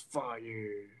 bro, this is fire.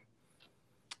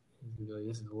 Like,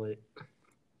 this is lit.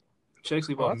 She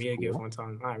actually oh, bought that's me a gift cool. one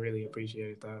time. I really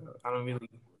appreciated that.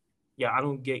 I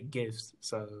don't get gifts,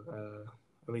 so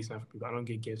at least not from people. I don't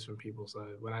get gifts from people. So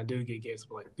when I do get gifts,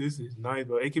 I'm like, this is nice,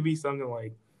 but it could be something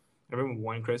like I remember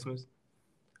one Christmas,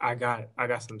 I got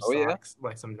some Oh yeah. socks,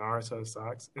 like some Naruto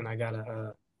socks, and I got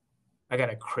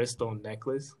a crystal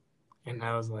necklace, and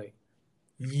I was like,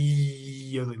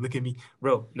 yee. I was like, look at me,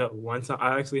 bro. No, one time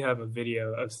I actually have a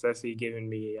video of Ceci giving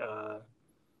me.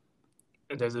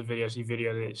 There's a video she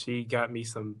videoed it. She got me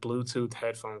some Bluetooth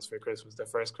headphones for Christmas. The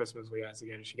first Christmas we got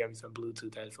together, she got me some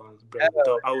Bluetooth headphones, bro.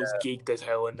 I was geeked as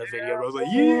hell in the video. Bro. I was like,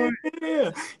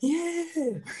 yeah,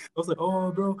 yeah. I was like,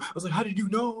 oh, bro. I was like, how did you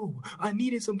know? I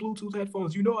needed some Bluetooth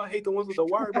headphones. You know, I hate the ones with the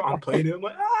wire, bro. I'm playing it. I'm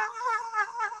like,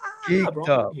 Geeked bro.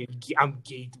 up. I'm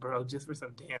geeked, bro, just for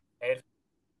some damn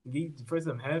headphones. For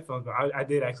some headphones, bro. I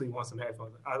did actually want some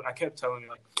headphones. I kept telling her,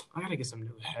 like, I gotta get some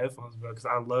new headphones, bro, because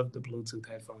I love the Bluetooth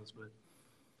headphones, but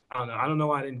I don't know. I don't know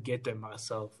why I didn't get them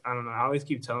myself. I don't know. I always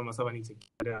keep telling myself I need to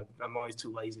get them. I'm always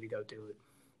too lazy to go do it.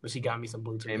 But she got me some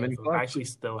Bluetooth Came in headphones. I clutch. actually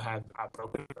still have. I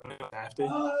broke it after,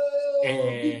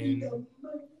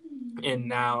 and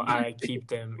now I keep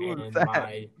them Who was in that?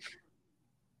 my.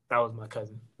 That was my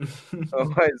cousin.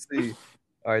 Oh, I see.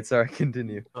 All right, sorry.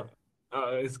 Continue.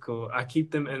 It's cool. I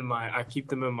keep them in my.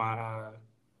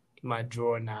 My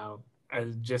drawer now,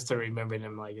 as just to remember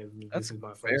them. Like That's this is my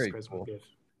first very Christmas cool. gift.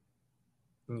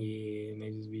 Yeah, and they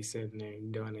just be sitting there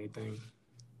doing anything.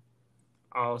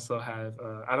 I also have.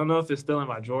 I don't know if it's still in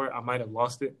my drawer. I might have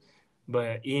lost it,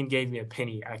 but Ian gave me a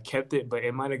penny. I kept it, but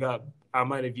it might have got. I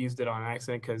might have used it on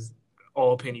accident because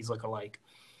all pennies look alike.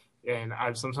 And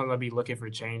I sometimes I'll be looking for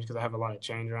change because I have a lot of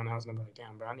change around the house, and I'm like,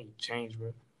 damn, bro, I need change,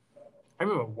 bro. I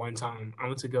remember one time I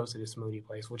went to go to the smoothie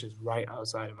place, which is right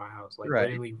outside of my house, like Right.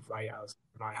 literally right outside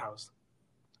my house.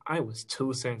 I was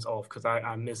 2 cents off because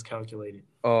I miscalculated, and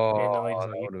the Oh, lady's that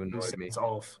like, "You're would have two annoyed me. cents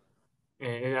off."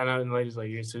 And the lady's like,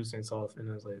 "You're 2 cents off," and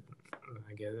I was like,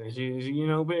 "I guess." And you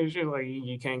know, but she's like,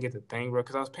 "You can't get the thing, bro,"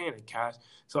 because I was paying in cash,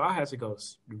 so I had to go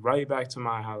right back to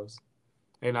my house,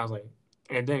 and I was like,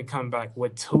 and then come back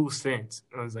with 2 cents.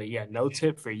 I was like, "Yeah, no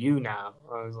tip for you now."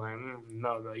 I was like,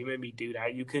 "No, bro, you made me do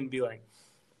that. You couldn't be like."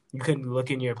 You couldn't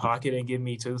look in your pocket and give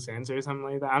me 2 cents or something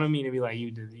like that. I don't mean to be like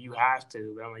you have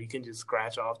to, but I'm like you can just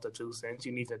scratch off the 2 cents.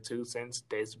 You need the 2 cents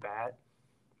this bad.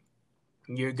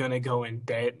 You're gonna go in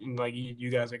debt, and like you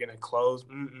guys are gonna close.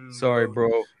 Sorry, Bro,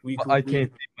 bro. we I could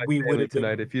can't feed my we would family have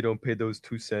tonight been if you don't pay those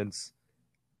 2 cents.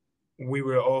 we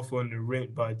were off on the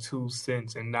rent by 2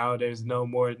 cents, and now there's no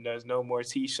more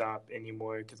tea shop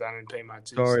anymore because I didn't pay my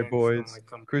two Sorry, cents. I'm boys. like,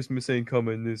 come, Christmas ain't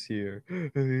coming this year.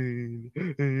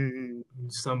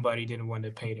 somebody didn't want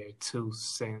to pay their 2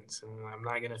 cents, and I'm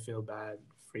not gonna feel bad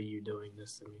for you doing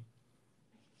this to me.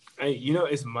 Hey,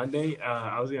 it's Monday.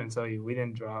 I was gonna tell you we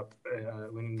didn't drop.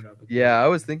 We didn't drop a Yeah, I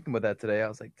thing. was thinking about that today. I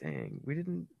was like, dang, we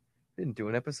didn't do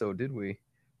an episode, did we?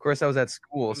 Of course, I was at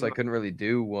school, so I couldn't really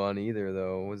do one either,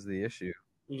 though, was the issue.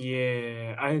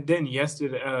 Yeah, I then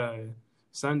yesterday,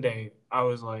 Sunday, I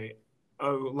was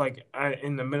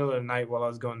in the middle of the night while I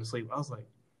was going to sleep, I was like,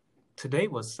 today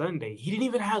was Sunday. He didn't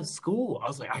even have school. I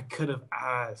was like, I could have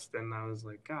asked, and I was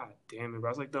like, God damn it, bro. I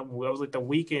was like the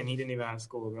weekend he didn't even have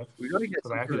school, bro. We gotta get So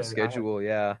some like I sort could of have, schedule,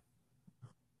 yeah.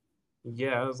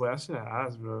 yeah, I was like, I should have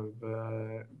asked, bro,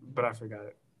 but I forgot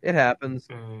it. It happens.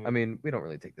 I And mean, we don't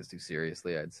really take this too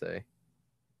seriously, I'd say.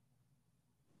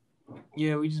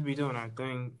 yeah, we just be doing our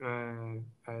thing,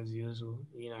 as usual.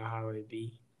 You know how it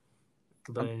be.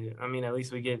 But I mean, at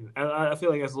least we get. I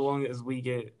feel like as long as we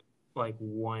get like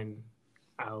one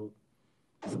out,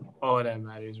 all that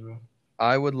matters, bro.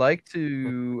 I would like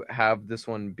to have this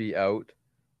one be out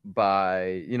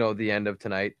by, the end of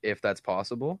tonight, if that's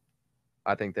possible.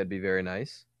 I think that'd be very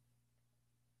nice.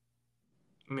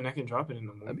 I mean, I can drop it in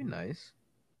the That'd be morning. nice.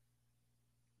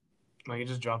 I can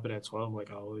just drop it at 12,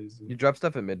 like I always do. You drop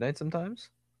stuff at midnight sometimes?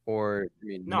 Or you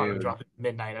mean No, I don't noon? drop it at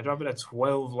midnight. I drop it at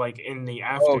 12, like in the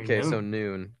Oh, okay, so afternoon.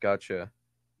 noon. Gotcha.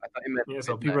 I thought you meant Yeah,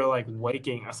 so people midnight. are like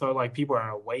waking. So like people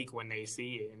are awake when they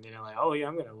see it, and then they're like, "Oh yeah,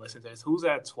 I'm gonna listen to this." Who's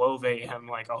at 12 a.m.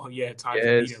 Like, "Oh yeah, time for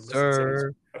me Yes, to listen to this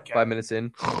sir. podcast." 5 minutes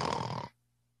in.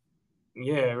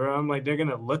 Yeah, bro. I'm like, they're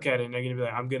gonna look at it and they're gonna be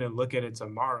like, I'm gonna look at it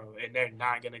tomorrow, and they're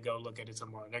not gonna go look at it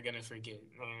tomorrow. They're gonna forget.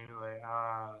 And like,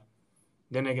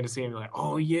 then they're gonna see it and be like,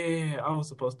 oh yeah, I was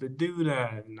supposed to do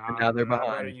that. And Nah, now they're man, I'd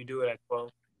rather behind. you do it at 12.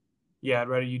 Yeah, I'd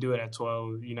rather you do it at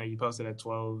 12. You post it at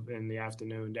 12 in the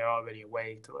afternoon. They're already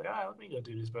awake to like, let me go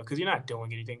do this, bro. Because you're not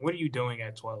doing anything. What are you doing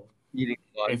at 12? Eating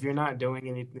lunch. If you're not doing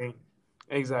anything,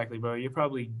 exactly, bro. You're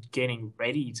probably getting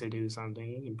ready to do something.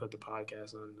 You can put the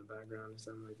podcast on in the background or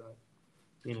something like that.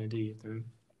 Do your thing.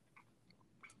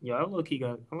 Yeah, I look, he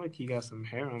got some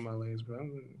hair on my legs, bro. I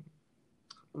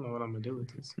don't know what I'm gonna do with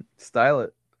this, Style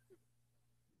it.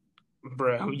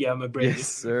 bro. Yeah, I'm gonna braid Yes, it.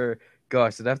 sir.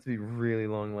 Gosh, it'd have to be really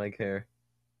long leg hair.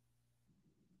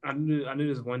 I knew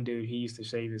this one dude. He used to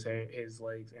shave his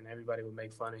legs, and everybody would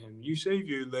make fun of him. You shave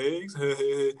your legs?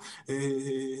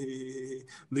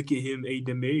 Look at him, A.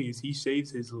 Demarius. He shaves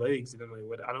his legs, and I'm like,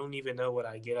 what? I don't even know what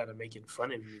I get out of making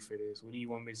fun of you for this. What do you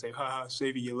want me to say? Ha ha,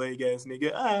 shaving your leg, ass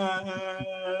nigga.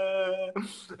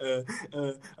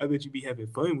 I bet you be having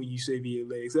fun when you shave your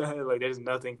legs. Like, there's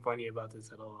nothing funny about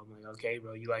this at all. I'm like, okay,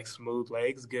 bro, you like smooth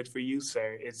legs? Good for you,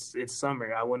 sir. It's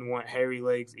summer. I wouldn't want hairy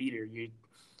legs either. You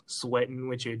sweating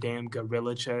with your damn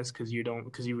gorilla chest because you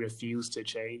refuse to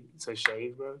shave,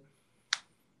 bro.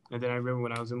 And then I remember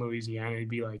when I was in Louisiana, it'd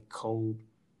be like cold,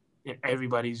 and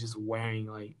everybody's just wearing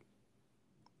like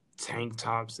tank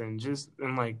tops and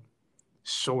like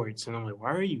shorts, and I'm like,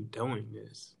 why are you doing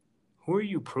this? Who are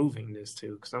you proving this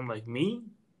to? Because I'm like, me?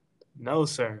 No,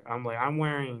 sir. I'm like, I'm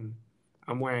wearing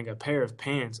a pair of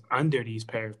pants under these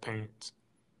pair of pants.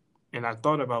 And I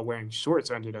thought about wearing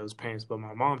shorts under those pants, but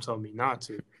my mom told me not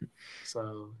to.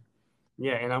 So,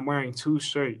 yeah, and I'm wearing 2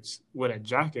 shirts with a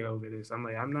jacket over this. I'm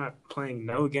like, I'm not playing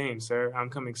no game, sir. I'm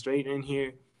coming straight in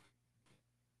here.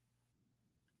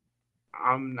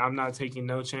 I'm not taking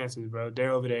no chances, bro.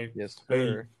 They're over there. Yes, Hey,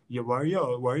 sir. yeah, why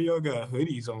y'all got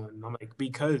hoodies on? I'm like,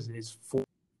 because it's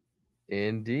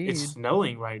Indeed.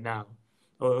 snowing right now.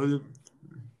 Oh,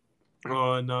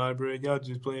 oh no, bro, y'all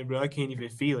just playing, bro. I can't even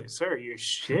feel it, sir. You're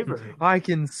shivering. I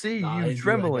can see Nah, I you just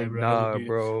be like that, trembling. bro. I just Nah, do that.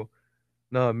 bro.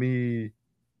 Not me.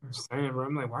 I'm saying, bro.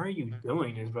 I'm like, why are you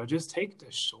doing this, bro? Just take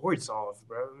the shorts off,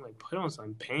 bro. I'm like, put on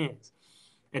some pants.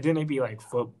 And then they be like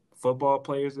football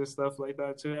players and stuff like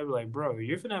that too. I'd be like, bro,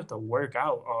 you're gonna have to work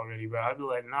out already, bro. I'd be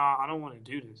like, nah, I don't want to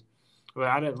do this. But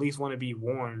I'd at least want to be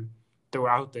warm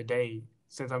throughout the day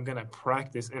since I'm gonna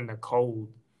practice in the cold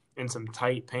in some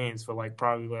tight pants for like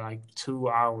probably like 2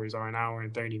 hours or an hour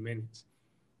and 30 minutes.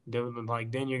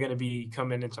 Then you're gonna be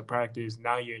coming into practice.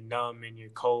 Now you're numb and you're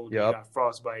cold and you Yup. got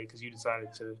frostbite because you just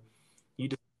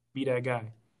be that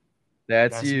guy.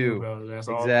 That's That's you, you. bro. That's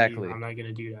all on you. Exactly. I'm not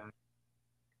gonna do that.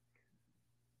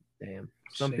 Damn.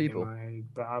 Some Shaking people. my head,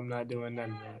 but I'm not doing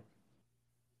none of that.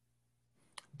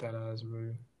 That ass,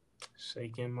 bro.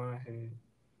 Shaking my head.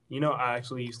 I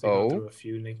actually used to go Oh? through a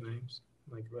few nicknames.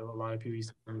 Like a lot of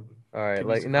All right.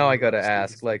 people used Like to call now I me a lot gotta of stupid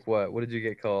ask, stuff. like what? What did you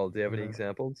get called? Do you have any Uh,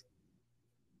 examples?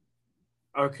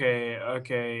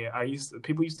 okay.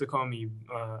 People used to call me.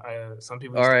 Some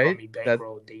people All used to call right. me That's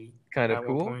Bankroll D kind of at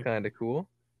one cool. point. Kind of cool.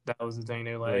 That was the thing.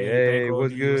 They were like, Like, "Hey, hey, Bankroll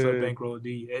what's D, what's up, good? Bankroll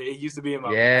D?" It used to be in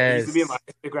my. It used to be in my Yes.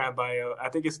 Instagram bio. I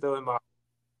think it's still in my.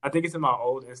 I think it's in my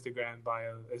old Instagram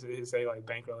bio. It say like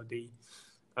Bankroll D.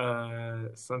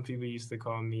 Some people used to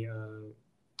call me.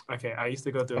 Okay, I used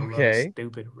to go through a lot of Okay.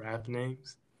 stupid rap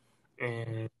names,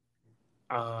 and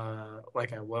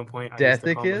like at one point I used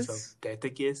to call myself Deathicus?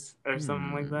 Deathicus or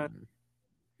something like that. Hmm.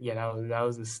 Yeah, that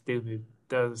was a stupid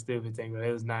thing, but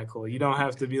it was not cool. You don't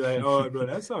have to be like, oh, bro,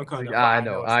 that sounds He's kind like, of fun. I I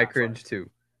know. know it's I not fun. cringe too.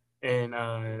 And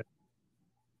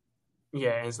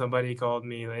yeah, and somebody called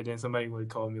me, and then somebody would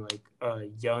call me like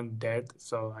Young Death.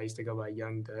 So I used to go by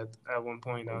Young Death at one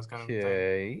point. That was kind of a thing.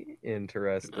 Okay.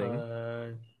 Interesting. Uh,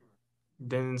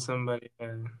 then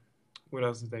what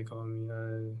else did they call me?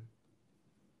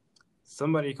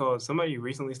 Somebody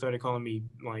recently started calling me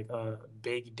like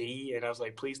Big D, and I was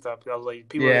like, please stop. I was like,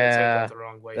 people are gonna take that Yeah. the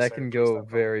wrong way, That sir. can Please go stop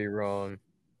calling me. very wrong.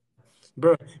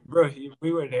 Bro, bro,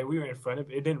 we were there. We were in front of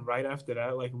it. Then right after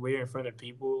that, like we were in front of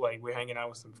people, like we're hanging out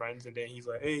with some friends, and then he's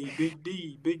like, "Hey, Big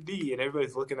D," and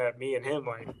everybody's looking at me and him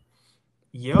like,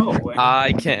 "Yo," and I'm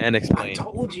I like, can't "I explain.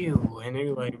 told you," and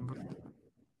they're like,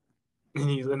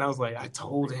 and I was like, "I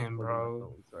told him, Plugging my bro."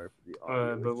 phone. Sorry for the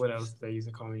audio But what issues. else they used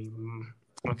to call me?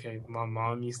 Okay, my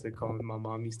mom Pancake. and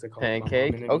them used to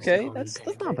Okay, call me that's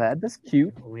not Pancake. bad. That's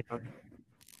cute. We don't,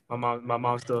 my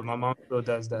mom still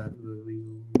does that.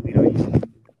 We don't use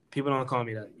people don't call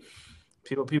me that.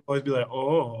 People always be like,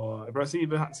 "Oh, bro, see,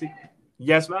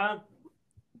 yes, ma'am."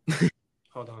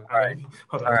 Hold on, All right.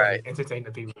 hold All on. Let right. me entertain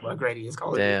the people. What Grady is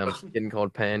calling me. Damn, getting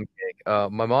called pancake.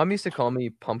 My mom used to call me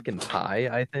pumpkin pie,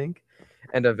 I think.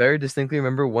 And I very distinctly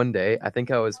remember one day, I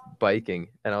think I was biking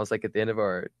and I was like at the end of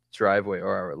our driveway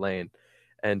or our lane.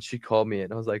 And she called me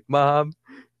and I was like, Mom,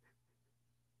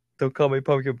 don't call me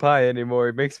pumpkin pie anymore.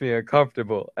 It makes me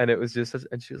uncomfortable. And it was just,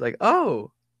 and she was like,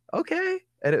 oh, okay.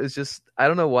 And it was just, I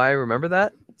don't know why I remember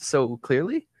that so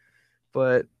clearly,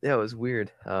 but yeah, it was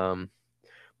weird.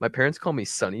 My parents call me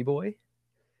Sunny Boy,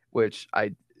 which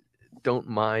I don't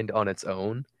mind on its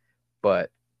own,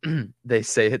 but they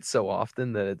say it so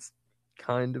often that it's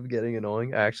kind of getting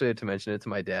annoying. I actually had to mention it to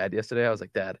my dad yesterday. I was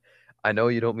like, Dad, I know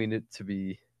you don't mean it to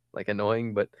be like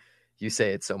annoying, but you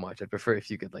say it so much. I'd prefer if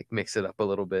you could like mix it up a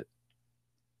little bit.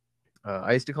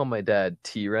 I used to call my dad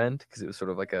T Rent because it was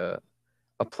sort of like a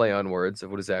a play on words of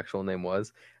what his actual name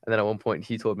was. And then at one point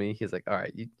he told me, he's like, all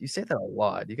right, you say that a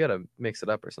lot. You gotta mix it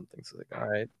up or something. So like, all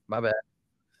right, my bad.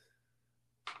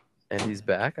 And he's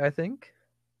back, I think.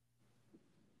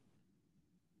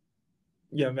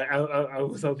 Yeah, man. I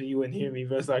was hoping you wouldn't hear me,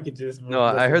 bro, so I could just No,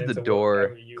 I listen heard the into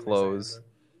whatever door you were saying, close.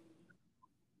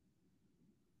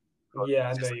 bro. Yeah,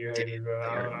 I know Just like, you heard me, damn, bro. they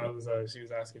heard I me. was. She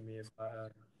was asking me if I.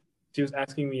 She was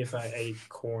asking me if I ate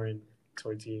corn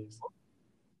tortillas,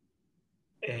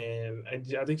 and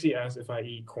I think she asked if I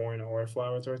eat corn or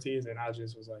flour tortillas, and I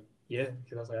just was like, yeah,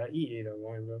 because I was like, I eat either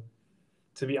one, bro.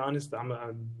 To be honest, I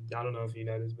don't know if you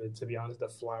know this, but to be honest, the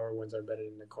flour ones are better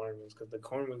than the corn ones because the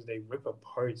corn ones they rip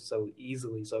apart so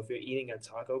easily. So if you're eating a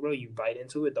taco, bro, you bite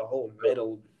into it, the whole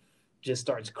metal just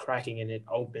starts cracking and it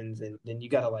opens, and then you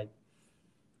gotta like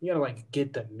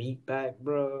get the meat back,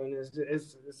 bro, and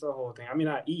it's a whole thing. I mean,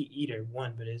 I eat either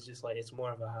one, but it's just like it's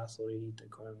more of a hassle to eat the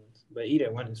corn ones. But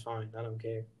either one is fine. I don't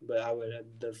care. But I would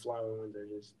the flour ones are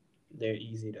just they're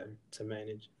easy to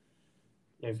manage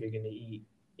if you're gonna eat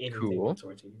anything Cool. with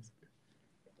tortillas.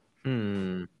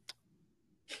 Hmm.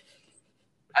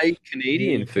 I eat Yeah,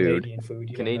 Canadian food. Canadian food.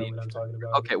 You don't know Canadian what I'm food. talking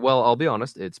about. Okay, well, I'll be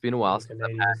honest. It's been a while Them since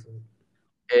Canadians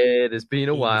it has been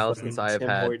a eating while since fucking I have Tim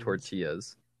had Hortons.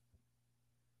 tortillas.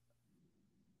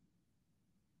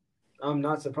 I'm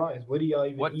not surprised. What do y'all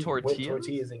even What eat with tortillas?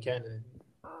 tortillas in Canada?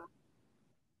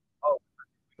 Oh,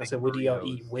 I like said, what do y'all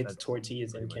eat burritos. with That's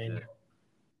tortillas pretty in much it. Canada?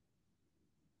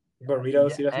 Burritos?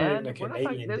 Yeah, See, that's not even and a we're not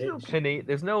talking. Canadian dish.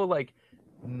 There's no like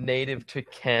native to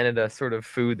Canada sort of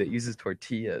food that uses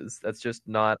tortillas. That's just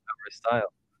not our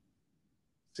style.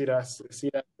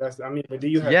 That's. I mean, but do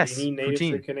you have Yes, any native to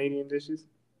poutine. Canadian dishes?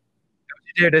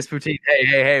 There it is, poutine. Hey,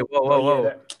 hey, hey! Whoa, Oh whoa, yeah, whoa!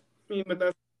 that. I mean, but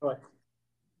that's like,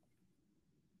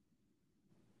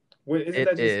 what, isn't It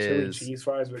that just chili is cheese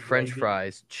fries with French gravy?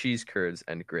 fries, cheese curds,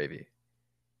 and gravy.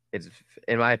 It's,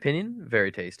 in my opinion,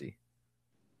 very tasty.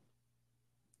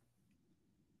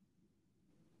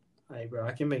 Hey, bro,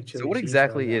 I can make So, chili what cheese fries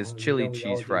exactly at is home. You know chili we cheese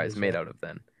all do fries this, made right? out of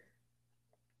then?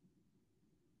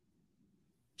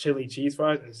 Chili cheese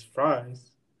fries is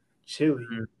fries, chili,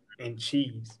 Mm. and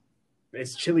cheese.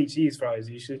 It's chili cheese fries.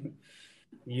 See, I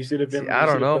You don't should have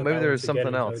know. put Maybe that one there's something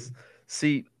together, Cody. else.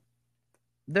 See,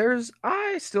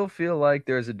 I still feel like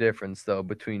there's a difference though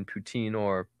between poutine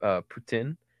or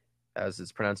poutine, as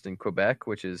it's pronounced in Quebec,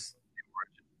 which is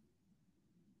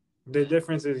The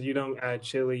difference is you don't add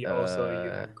chili. Also, you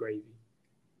uh, have gravy.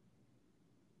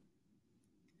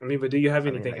 I mean, but do you have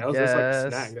I mean, anything I else? That's like a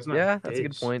snack. guess, That's not a yeah, that's a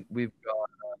good dish. point. We've got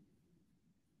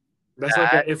That's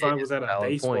like that if I was is at a a valid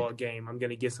point. baseball game, I'm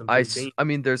gonna get some poutine. I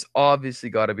mean, there's obviously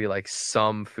got to be like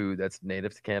some food that's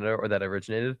native to Canada or that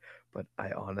originated, but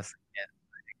I honestly can't.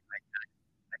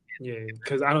 Yeah,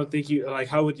 because I don't think you like.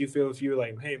 How would you feel if you were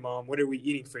like, "Hey, mom, what are we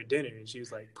eating for dinner?" And she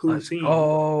was like, Honestly, "Poutine." You like,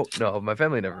 oh no, my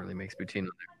family never really makes poutine.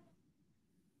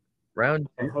 Round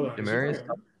oh, two, hold on, is she Demarius,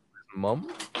 talking? mom.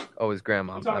 Oh, his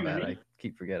grandma. You My talking to bad. I me?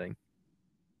 keep forgetting.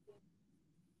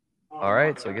 Oh All my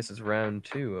right, so I bad. guess it's round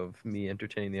two of me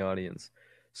entertaining the audience.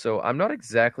 So I'm not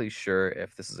exactly sure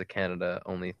if this is a Canada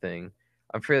only thing.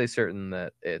 I'm fairly certain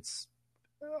that it's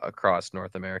across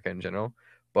North America in general,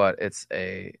 but it's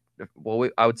I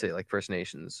would say like First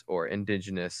Nations or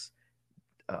indigenous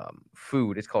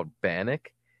food. It's called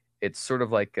bannock. It's sort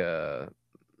of like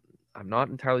I'm not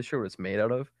entirely sure what it's made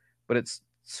out of, but it's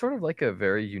sort of like a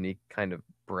very unique kind of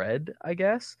bread, I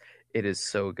guess. It is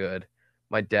so good.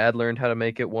 My dad learned how to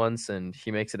make it once, and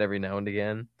he makes it every now and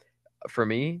again. For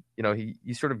me, he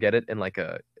you sort of get it in like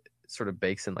sort of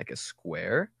bakes in like a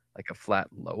square, like a flat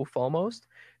loaf almost.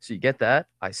 So you get that.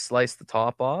 I slice the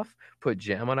top off, put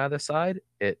jam on either side.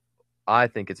 I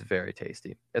think it's very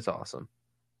tasty. It's awesome.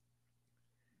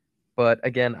 But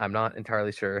again, I'm not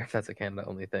entirely sure if that's a Canada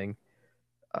only thing.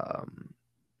 Um,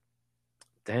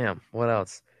 Damn, what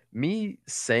else? Me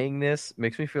saying this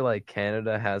makes me feel like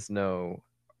Canada has no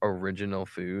original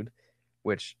food,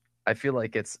 which I feel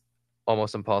like it's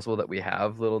almost impossible that we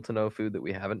have little to no food that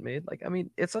we haven't made. Like, I mean,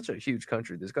 it's such a huge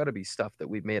country. There's got to be stuff that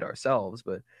we've made ourselves,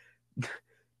 but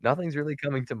nothing's really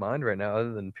coming to mind right now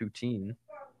other than poutine.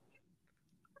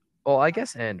 Well, I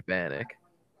guess and bannock,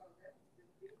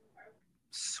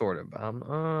 sort of. I'm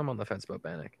on the fence about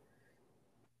bannock,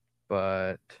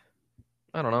 but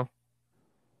I don't know.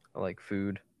 I like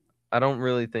food. I don't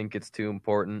really think it's too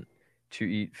important to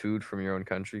eat food from your own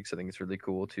country because I think it's really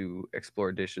cool to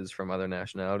explore dishes from other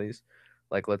nationalities.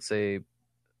 Like, let's say,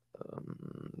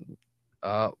 um,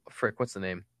 frick, what's the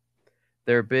name?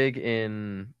 They're big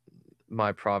in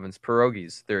my province,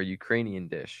 pierogies. They're a Ukrainian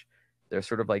dish. They're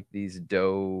sort of like these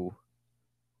dough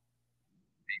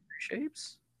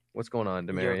shapes. What's going on,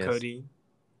 Yo, Demarius? Cody.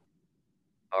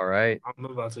 All right. I'm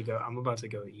about to go. I'm about to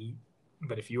go eat.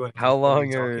 But if you want to How just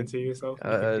continue long are talking to yourself, you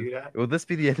can uh do that. will this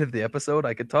be the end of the episode?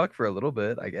 I could talk for a little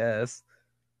bit, I guess.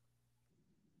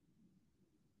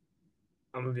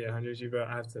 I'm gonna be 100 with you, bro. I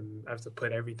have to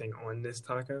put everything on this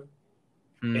taco,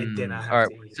 and then Hmm. I All have right,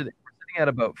 to eat it. we're sitting at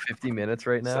about 50 minutes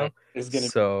right So now. it's gonna be.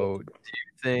 So, do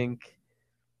you think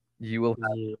you will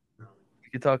Yeah. we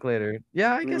could talk later?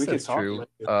 Yeah, I I mean, guess we could that's talk true.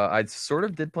 later. I sort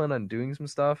of did plan on doing some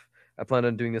stuff. I planned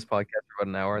on doing this podcast for about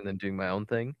an hour and then doing my own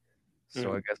thing. So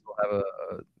Mm-hmm. I guess we'll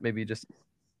have maybe just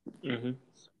Mm-hmm.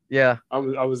 yeah, I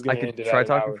was I gonna could end it try at an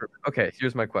talking hour. for okay,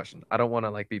 here's my question. I don't want to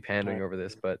like be All pandering right. over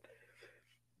this, but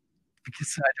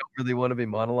because I don't really want to be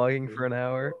monologuing for an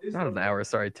hour. Not an hour,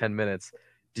 sorry, 10 minutes.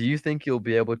 Do you think you'll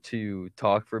be able to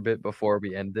talk for a bit before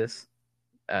we end this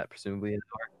at presumably an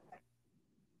hour?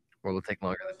 Or will it take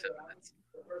longer than 10 minutes?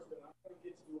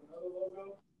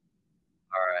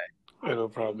 All right. It'll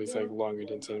probably take longer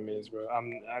than 10 minutes, bro.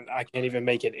 I can't even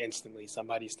make it instantly.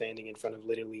 Somebody's standing in front of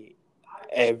literally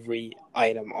every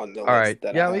item on the All right. list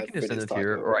that I Yeah, we have can for just end this it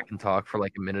here, taco, or I bro. can talk for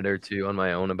like a minute or two on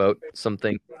my own about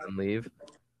something and leave.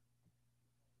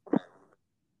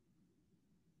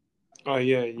 Oh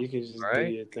yeah, you can just All do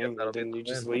right. your I guess thing, and that'll be then the you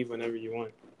just plan. leave whenever you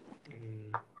want.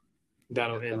 Mm,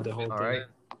 that'll end the whole All thing. right.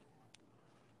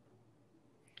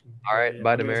 All But right. yeah,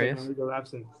 Bye, I'm gonna take my Demarius. legal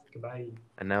absence. Goodbye.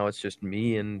 And now it's just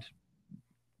me and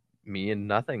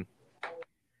nothing.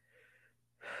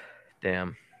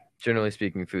 Damn. Generally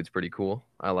speaking, food's pretty cool.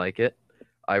 I like it.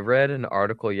 I read an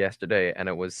article yesterday, and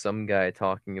it was some guy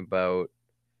talking about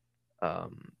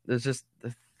there's just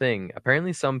the thing.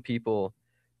 Apparently, some people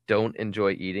don't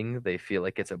enjoy eating. They feel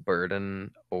like it's a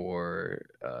burden or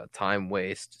time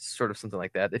waste, sort of something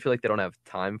like that. They feel like they don't have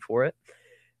time for it.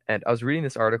 And I was reading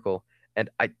this article, and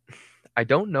I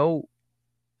don't know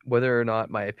whether or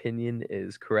not my opinion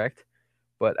is correct,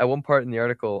 but at one part in the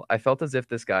article, I felt as if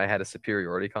this guy had a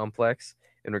superiority complex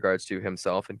in regards to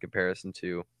himself in comparison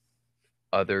to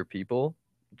other people,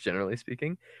 generally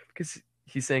speaking, because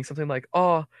he's saying something like,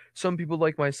 "Oh, some people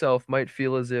like myself might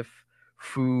feel as if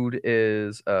food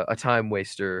is a time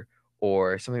waster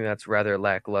or something that's rather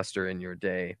lackluster in your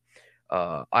day.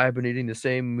 I've been eating the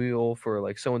same meal for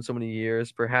like so and so many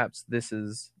years. Perhaps this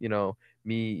is,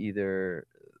 me either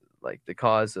like the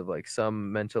cause of like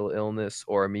some mental illness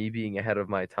or me being ahead of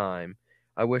my time.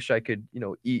 I wish I could,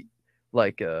 eat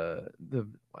like then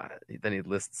he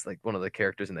lists like one of the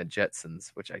characters in the Jetsons,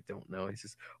 which I don't know. He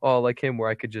says, "Oh, like him where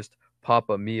I could just pop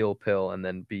a meal pill and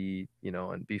then be,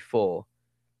 and be full."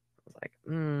 I was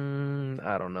like,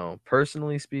 I don't know.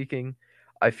 Personally speaking,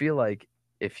 I feel like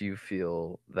if you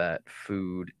feel that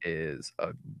food is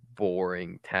a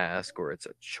boring task or it's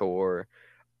a chore,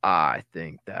 I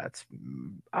think that's,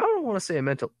 I don't want to say a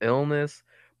mental illness,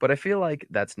 but I feel like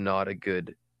that's not a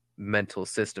good mental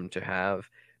system to have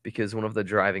because one of the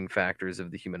driving factors of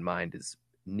the human mind is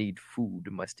need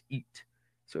food, must eat.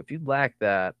 So if you lack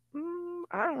that,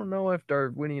 I don't know if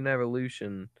Darwinian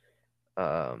evolution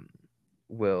um,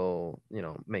 will,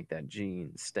 make that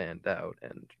gene stand out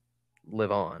and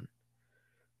live on.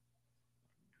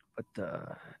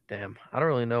 But damn, I don't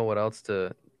really know what else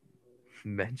to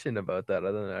mention about that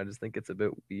other than I just think it's a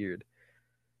bit weird.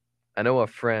 I know a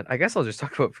friend. I guess I'll just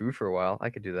talk about food for a while. I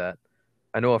could do that.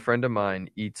 I know a friend of mine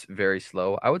eats very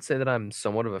slow. I would say that I'm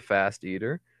somewhat of a fast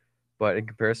eater, but in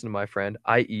comparison to my friend,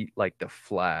 I eat like the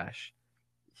Flash.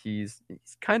 He's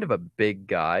kind of a big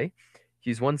guy.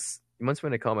 He once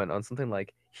made a comment on something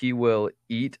like he will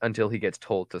eat until he gets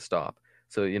told to stop.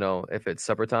 So, if it's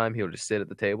supper time, he'll just sit at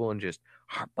the table and just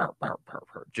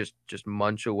just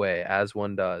munch away as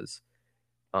one does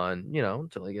on,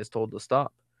 until he gets told to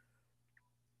stop.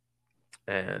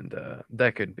 And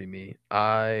that could be me.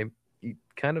 I eat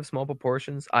kind of small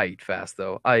proportions. I eat fast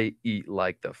though. I eat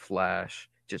like the Flash,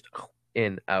 just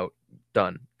in, out,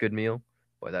 done. Good meal.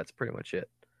 Boy, that's pretty much it.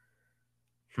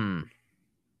 Hmm.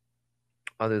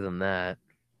 Other than that,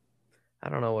 I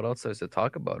don't know what else there's to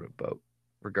talk about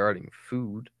regarding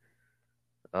food.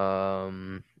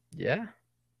 Yeah,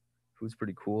 food's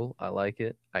pretty cool. I like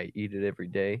it. I eat it every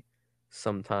day.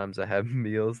 Sometimes I have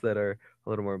meals that are a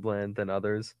little more bland than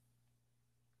others,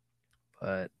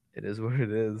 but it is what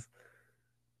it is.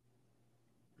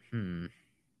 Hmm.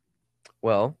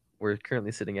 Well, we're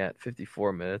currently sitting at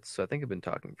 54 minutes, so I think I've been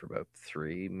talking for about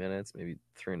 3 minutes, maybe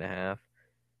three and a half,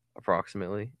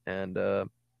 approximately. And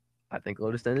I think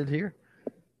I'll just end it here.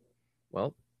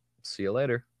 Well, see you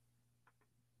later.